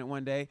being president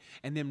one day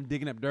and them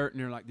digging up dirt,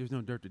 and they're like, there's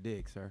no dirt to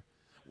dig, sir.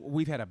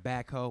 We've had a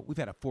backhoe. We've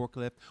had a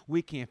forklift.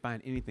 We can't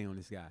find anything on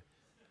this guy.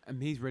 I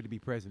mean, he's ready to be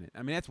president.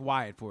 I mean, that's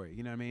Wyatt for you.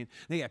 You know what I mean?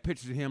 They got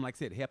pictures of him, like I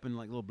said, helping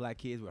like little black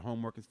kids with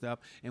homework and stuff,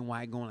 and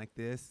Wyatt going like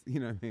this. You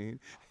know what I mean?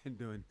 And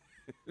doing,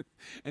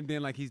 and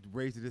then like he's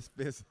raising his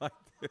fist like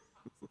this.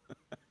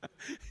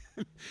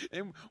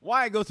 And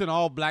Wyatt goes to an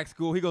all-black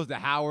school. He goes to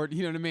Howard.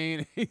 You know what I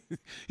mean?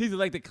 He's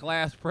like the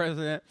class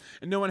president,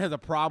 and no one has a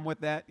problem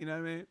with that. You know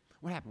what I mean?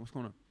 What happened? What's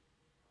going on?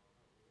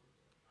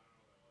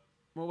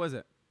 What was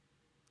it?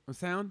 A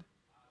sound?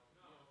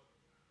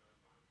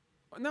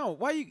 No.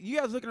 Why you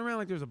guys looking around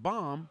like there's a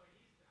bomb?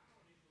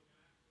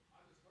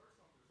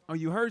 Oh,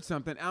 you heard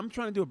something. I'm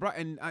trying to do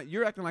and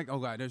you're acting like, oh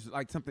God, there's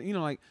like something.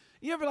 Like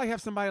you ever like have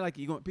somebody like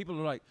people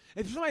are like,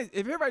 if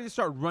everybody just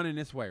start running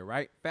this way,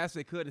 right, fast as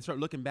they could, and start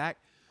looking back,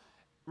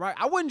 right?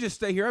 I wouldn't just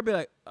stay here. I'd be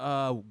like,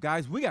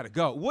 guys, we gotta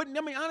go. Wouldn't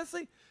I mean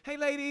honestly? Hey,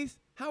 ladies,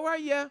 how are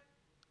ya?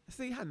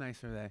 See how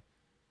nice are they?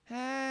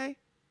 Hey,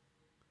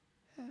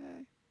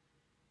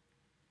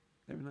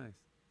 they're nice,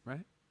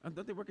 right?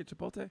 Don't they work at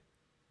Chipotle?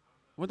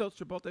 Want those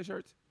Chipotle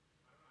shirts?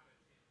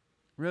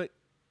 Really?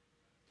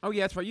 Oh,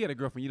 yeah, that's right. You got a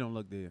girlfriend. You don't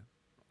look, do you?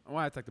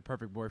 Wyatt's like the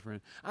perfect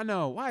boyfriend. I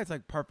know. Wyatt's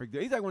like perfect.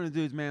 He's like one of the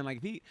dudes, man. Like,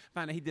 if he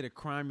found out he did a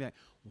crime, be like,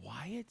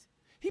 Wyatt?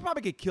 He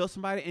probably could kill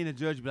somebody, and the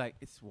judge would be like,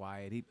 it's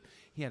Wyatt.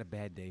 He had a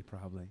bad day,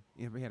 probably.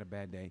 He had a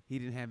bad day. He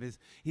didn't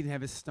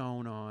have his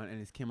stone on, and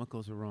his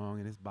chemicals were wrong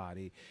in his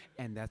body,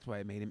 and that's why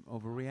it made him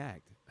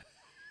overreact.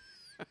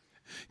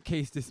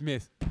 Case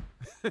dismissed.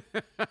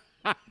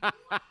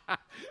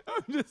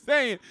 I'm just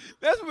saying.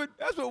 That's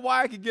what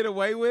Wyatt could get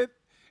away with.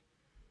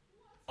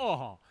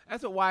 Oh,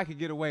 that's what Wyatt could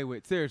get away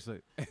with.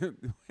 Seriously.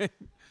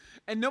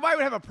 And nobody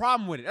would have a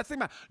problem with it. That's the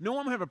thing about no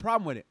one would have a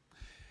problem with it.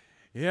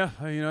 Yeah,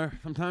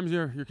 sometimes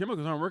your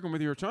chemicals aren't working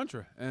with your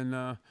chantra, and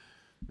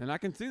I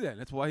can see that.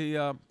 That's why he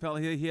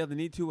felt he had the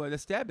need to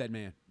stab that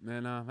man,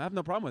 and I have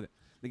no problem with it.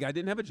 The guy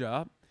didn't have a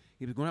job.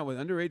 He was going out with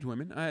underage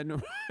women. I had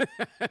no.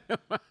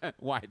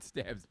 Wyatt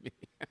stabs me.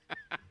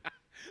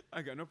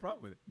 I got no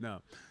problem with it.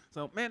 No.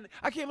 So, man,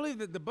 I can't believe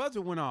that the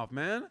buzzer went off,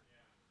 man.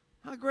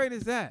 How great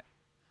is that?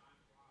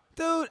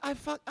 Dude,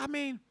 I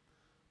mean,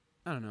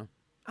 I don't know.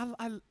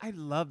 I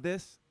love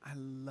this. I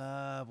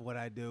love what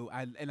I do.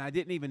 And I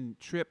didn't even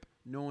trip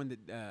knowing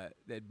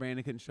that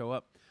Brandon couldn't show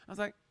up. I was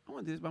like, I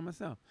want to do this by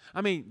myself.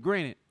 I mean,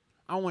 granted,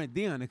 I wanted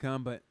Dion to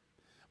come, but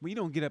when you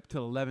don't get up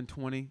till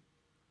 11:20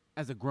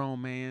 as a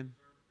grown man,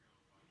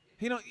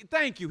 he don't.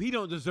 Thank you. He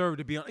don't deserve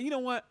to be on. You know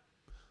what?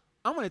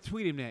 I'm gonna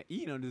tweet him that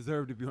you don't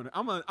deserve to be on it.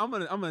 I'm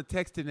gonna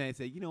text him that and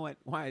say, you know what?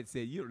 Wyatt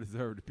said you don't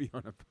deserve to be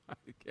on a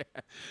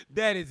podcast.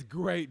 That is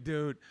great,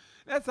 dude.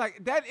 That's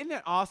like that. Isn't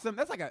that awesome?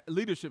 That's like a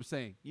leadership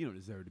saying you don't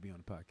deserve to be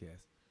on a podcast.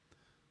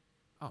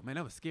 Oh man,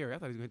 that was scary. I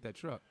thought he was gonna hit that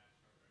truck.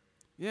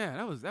 Yeah,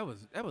 that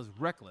was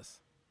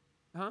reckless.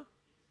 Huh?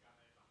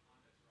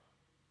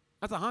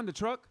 That's a Honda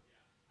truck.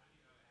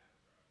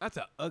 That's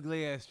an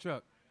ugly ass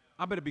truck.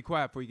 I better be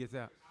quiet before he gets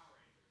out.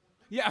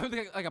 Yeah, I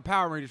think like a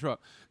Power Ranger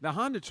truck. The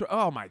Honda truck.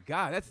 Oh my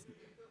God,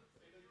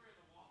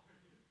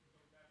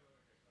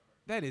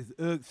 that is.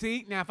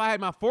 See, now if I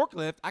had my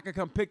forklift, I could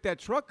come pick that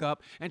truck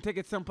up and take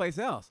it someplace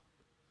else,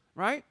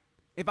 right?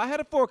 If I had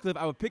a forklift,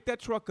 I would pick that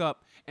truck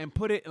up and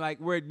put it like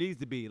where it needs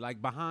to be,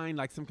 like behind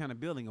like some kind of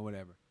building or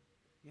whatever.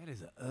 That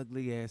is an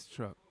ugly ass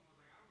truck.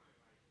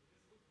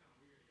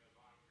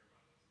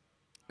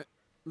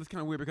 Looks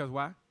kind of weird because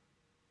why?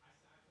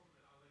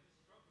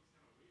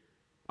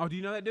 Oh, do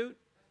you know that dude?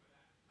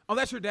 Oh,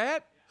 that's your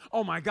dad?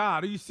 Oh my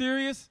God, are you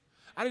serious?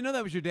 I didn't know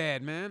that was your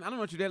dad, man. I don't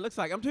know what your dad looks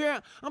like. I'm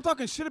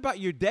talking shit about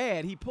your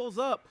dad. He pulls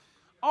up.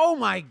 Oh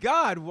my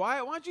God, why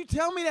don't you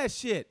tell me that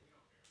shit?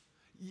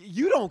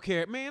 You don't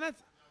care, man.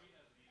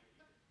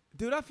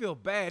 Dude, I feel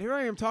bad. Here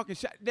I am talking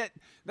shit.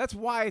 That's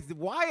why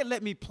it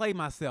let me play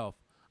myself.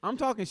 I'm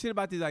talking shit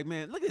about these like,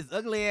 man, look at this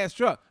ugly ass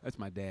truck. That's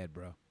my dad,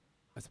 bro.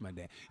 That's my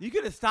dad. You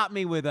could have stopped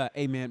me with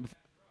hey man.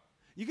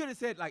 You could have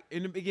said, like,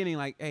 in the beginning,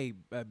 like, hey,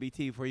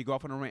 BT, before you go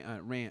off on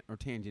a rant or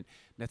tangent,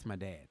 that's my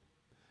dad.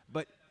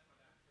 But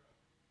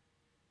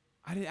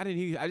I didn't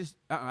hear you.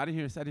 I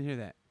didn't hear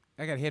that.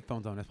 I got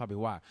headphones on. That's probably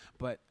why.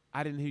 But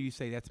I didn't hear you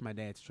say that's my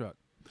dad's truck.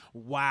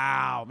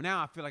 Wow.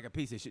 Now I feel like a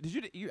piece of shit.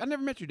 I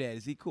never met your dad.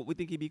 Is he cool? We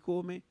think he'd be cool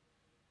with me?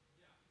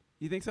 Yeah.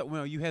 You think so?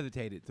 Well, you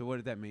hesitated. So what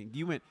does that mean?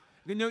 You went,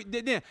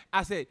 then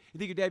I said, you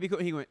think your dad be cool?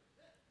 He went,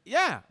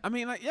 yeah. I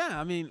mean, like,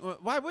 yeah. I mean,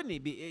 why wouldn't he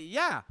be?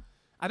 Yeah.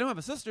 I don't have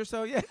a sister,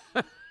 so yeah.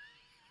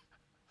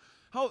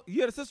 You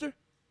had a sister? Yeah,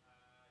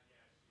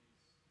 she's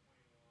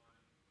 21,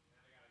 and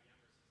I got a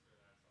younger sister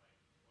that's like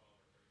 12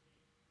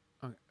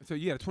 or 13. Okay. So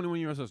you had a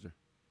 21-year-old sister?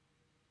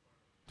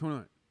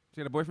 21. She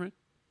had a boyfriend?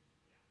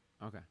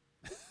 Okay.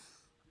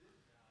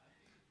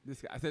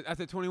 This guy. I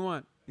said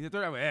 21. He said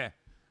 30. I went, yeah.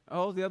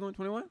 Oh, the other one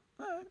 21?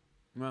 All right.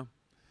 Well,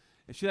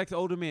 if she likes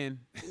older men.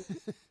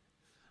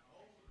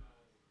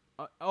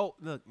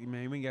 Look,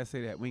 man, we ain't got to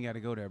say that. We ain't got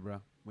to go there,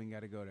 bro. We ain't got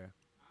to go there.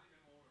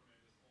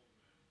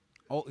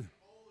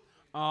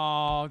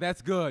 Oh,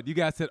 that's good. You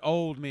guys said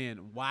old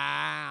men.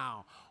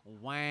 Wow.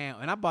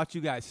 And I bought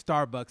you guys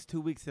Starbucks 2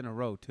 weeks in a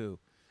row, too.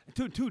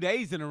 2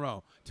 days in a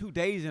row. 2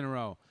 days in a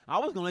row. I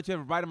was gonna let you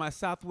have a bite of my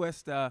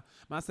Southwest feta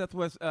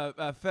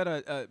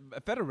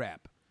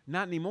wrap.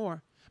 Not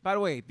anymore. By the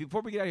way,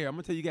 before we get out of here, I'm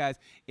gonna tell you guys,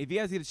 if you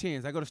guys get a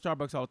chance, I go to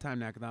Starbucks all the time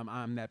now because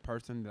I'm that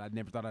person that I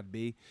never thought I'd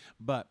be.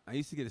 But I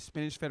used to get a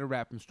spinach feta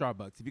wrap from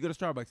Starbucks. If you go to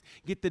Starbucks,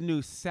 get the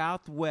new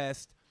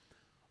Southwest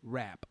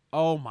wrap.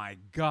 Oh my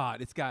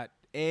God, it's got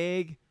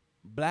egg,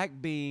 black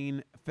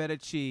bean, feta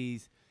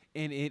cheese,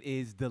 and it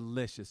is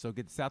delicious. So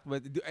get the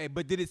Southwest.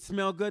 But did it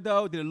smell good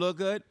though? Did it look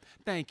good?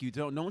 Thank you.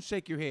 Don't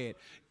shake your head.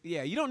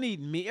 Yeah, you don't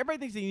need meat. Everybody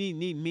thinks that you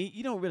need meat.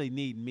 You don't really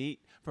need meat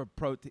for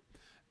protein.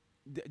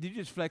 Did you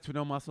just flex with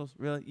no muscles?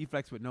 Really? You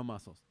flex with no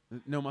muscles?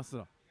 No muscles at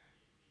all?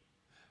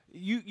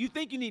 You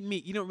think you need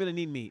meat. You don't really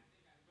need meat.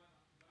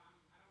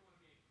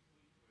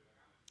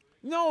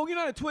 No, you're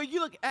not a twig.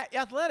 You look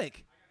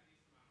athletic.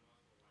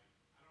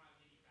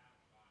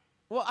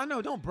 Well, I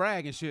know. Don't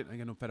brag and shit. I ain't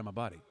got no fat on my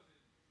body.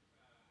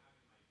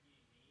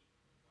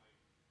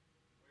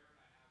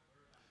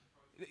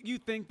 You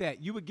think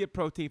that you would get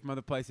protein from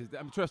other places.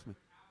 I mean, trust me.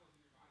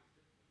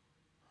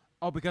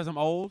 Oh, because I'm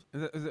old?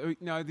 No,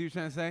 what you're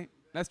trying to say?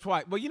 That's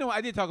twice. Well, you know what?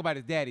 I did talk about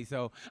his daddy,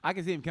 so I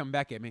can see him coming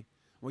back at me.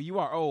 Well, you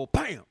are old.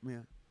 Bam! Yeah.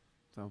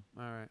 So,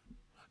 all right.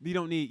 You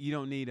don't need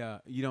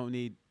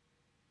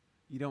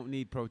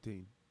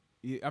protein.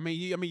 You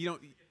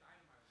don't.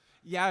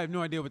 Yeah, I have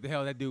no idea what the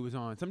hell that dude was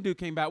on. Some dude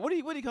came back. What do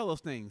you call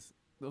those things?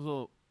 Those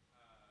little.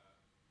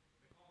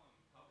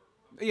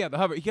 Yeah, the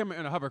hover. He came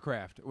in a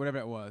hovercraft, or whatever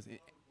that was.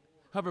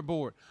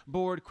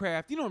 Board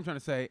craft. You know what I'm trying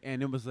to say?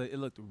 And it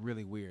looked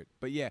really weird.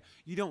 But yeah,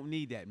 you don't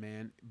need that,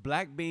 man.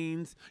 Black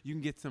beans. You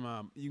can get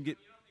some. You can get.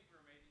 You don't think we're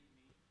made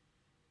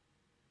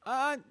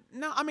to eat meat?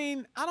 No. I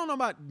mean, I don't know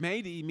about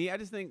made to eat meat. I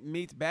just think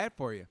meat's bad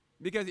for you.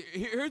 Because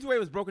here's the way it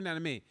was broken down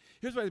to me.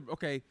 Here's the way.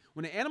 Okay,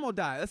 when an animal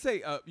dies, let's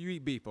say you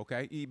eat beef.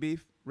 Okay, you eat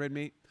beef, red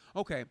meat.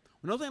 Okay,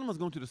 when those animals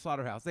go to the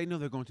slaughterhouse, they know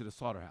they're going to the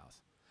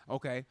slaughterhouse.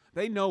 Okay,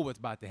 they know what's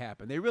about to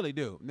happen. They really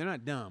do. They're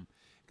not dumb.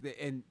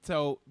 And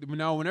so,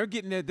 when they're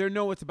getting there, they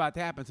know what's about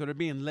to happen. So they're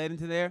being led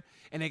into there,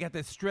 and they got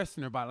that stress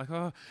in their body, like,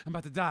 oh, I'm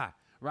about to die,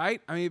 right?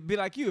 I mean, it'd be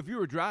like you if you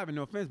were driving.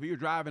 No offense, but you're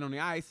driving on the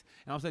ice,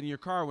 and all of a sudden your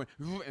car went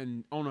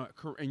and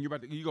and you're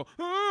about to you go,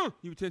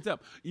 you tense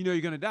up. You know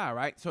you're gonna die,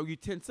 right? So you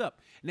tense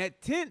up, and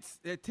that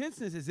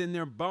tenseness is in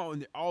their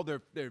bone, all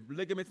their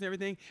ligaments and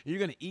everything. And you're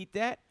gonna eat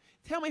that.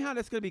 Tell me how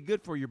that's gonna be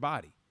good for your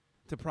body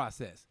to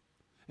process.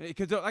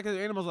 Because like the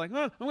animals, like,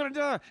 I'm gonna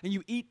die, and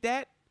you eat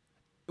that.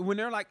 When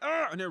they're like,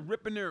 and they're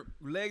ripping their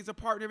legs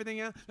apart and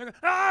everything else, they're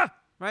going,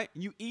 right?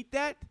 And you eat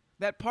that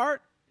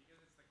part. Because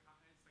it's the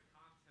content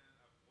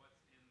of what's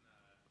in the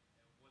meat.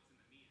 It's what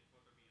they're being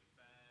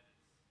fed.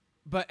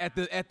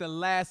 But at the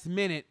last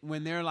minute,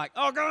 when they're like,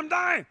 oh God, I'm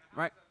dying,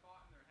 right? The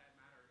thought in their head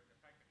matter to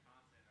affect the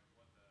content of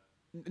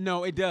what the.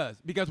 No, it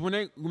does, because when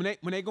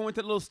they go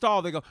into the little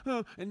stall, they go,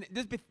 and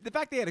the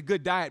fact they had a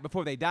good diet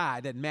before they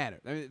die doesn't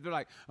matter. I mean, they're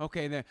like,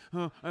 okay, then,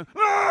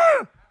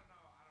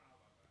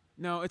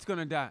 no, it's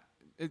gonna die.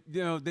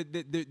 You're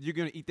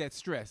gonna eat that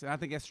stress, and I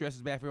think that stress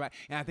is bad for your body,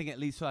 and I think it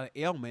leads to a lot of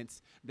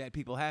ailments that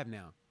people have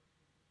now.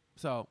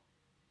 So,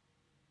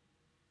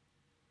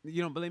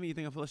 you don't believe me? You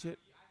think I'm full of shit?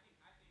 I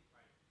think like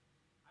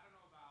I don't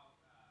know about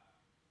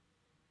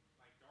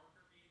like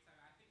darker meats.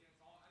 I think it's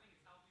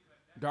healthy,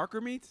 but Darker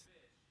meats?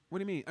 What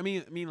do you mean? I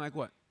mean like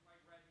what?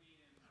 like red meat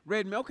and.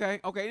 Red meat.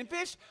 Okay, and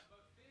fish. But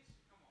fish,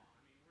 come on.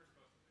 I mean, we're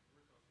supposed to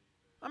eat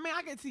fish. I mean,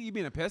 I can see you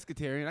being a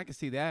pescatarian. I can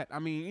see that. I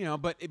mean,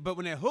 but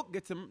when that hook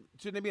gets them,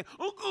 shouldn't they be?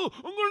 Oh,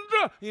 I'm gonna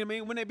die. You know what I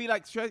mean? Wouldn't they be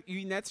like stress? You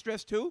eating that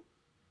stress too?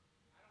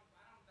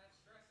 That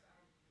stress.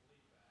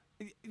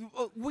 I don't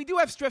believe that. We do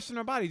have stress in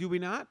our body, do we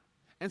not?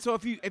 And so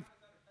if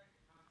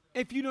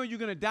you know you're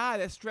gonna die,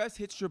 that stress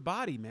hits your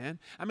body, man.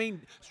 I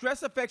mean,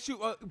 stress affects you.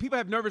 People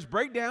have nervous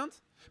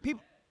breakdowns.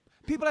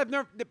 People have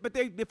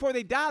but before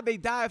they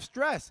die of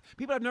stress.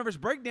 People have nervous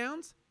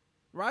breakdowns,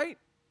 right?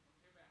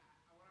 Okay,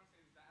 but what I'm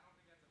saying is that I don't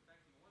think that's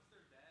affecting. Once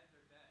they're dead,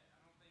 they're dead. I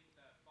don't think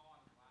the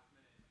thought in the last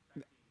minute is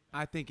affecting.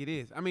 I think it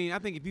is. I mean, I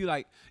think if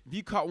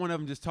you caught one of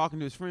them just talking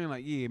to his friend,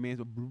 like, yeah, man,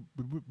 so,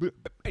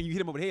 and you hit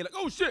him over the head, like,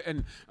 oh shit,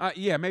 and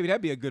yeah, maybe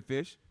that'd be a good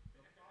fish.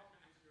 The problem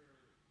is you're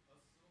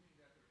assuming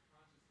that they're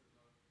conscious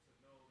enough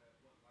to know that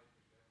what life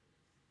and death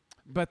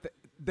is. But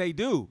they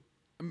do.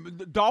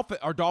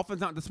 Are dolphins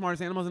not the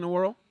smartest animals in the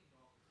world?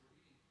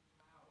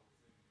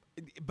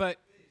 But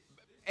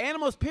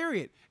animals,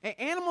 period. And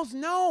animals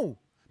know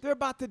they're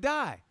about to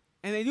die,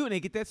 and they do, and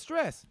they get that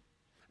stress.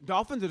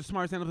 Dolphins are the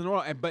smartest animals in the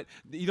world, but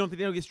you don't think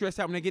they don't get stressed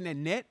out when they get in that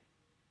net,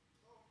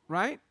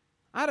 right?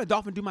 I had a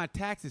dolphin do my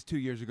taxes 2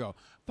 years ago.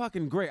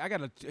 Fucking great. I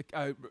got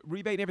a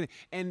rebate and everything,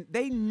 and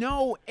they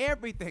know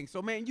everything.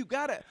 So man, you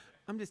gotta.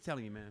 I'm just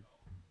telling you, man.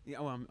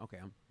 Yeah, well, I'm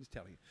just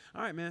telling you.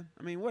 All right, man.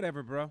 I mean,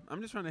 whatever, bro.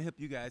 I'm just trying to help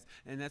you guys,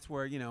 and that's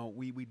where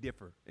we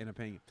differ in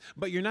opinion.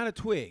 But you're not a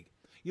twig.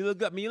 You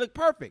look up. I mean, you look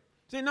perfect.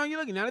 Say, no,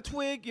 you're not a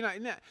twig. You're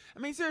not. I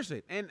mean,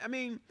 seriously. And I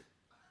mean,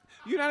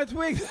 you're not a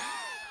twig.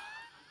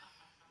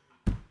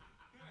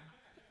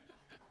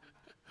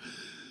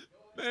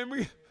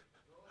 Man,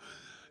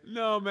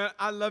 no, man.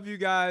 I love you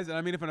guys, and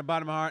I mean it from the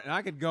bottom of my heart. And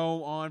I could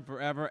go on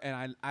forever.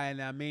 And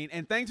I mean,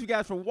 and thanks you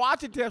guys for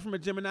watching Tales from a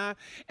Gemini.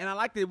 And I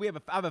like that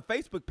I have a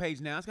Facebook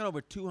page now. It's got over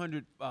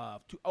 200, I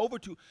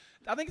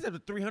think it's up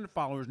to 300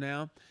 followers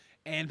now.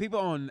 And people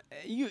on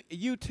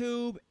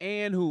YouTube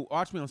and who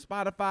watch me on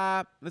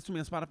Spotify, listen to me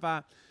on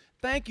Spotify.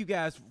 Thank you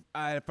guys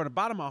from the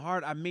bottom of my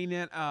heart. I mean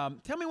it.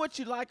 Tell me what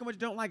you like and what you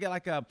don't like.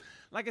 Like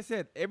I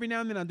said, every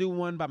now and then I do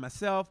one by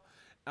myself.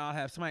 I'll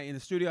have somebody in the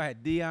studio. I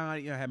had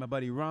Dion. I had my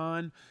buddy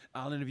Ron.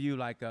 I'll interview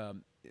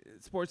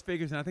sports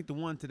figures, and I think the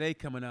one today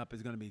coming up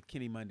is going to be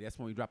Kenny Monday. That's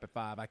when we drop at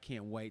 5. I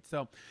can't wait.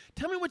 So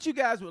tell me what you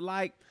guys would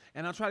like,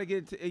 and I'll try to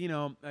get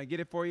it get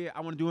it for you. I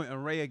want to do an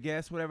array of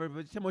guests, whatever.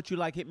 But tell me what you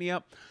like. Hit me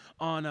up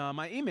on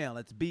my email.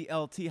 It's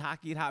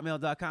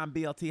blthockey@hotmail.com.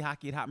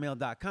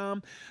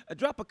 blthockey@hotmail.com.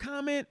 Drop a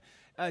comment.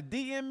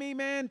 DM me,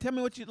 man. Tell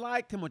me what you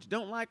like. Tell me what you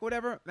don't like,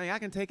 whatever. Hey, I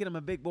can take it. I'm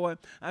a big boy.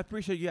 I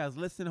appreciate you guys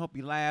listening. Hope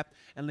you laugh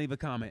and leave a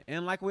comment.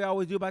 And like we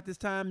always do about this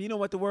time, you know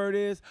what the word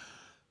is?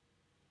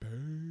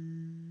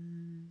 Bang.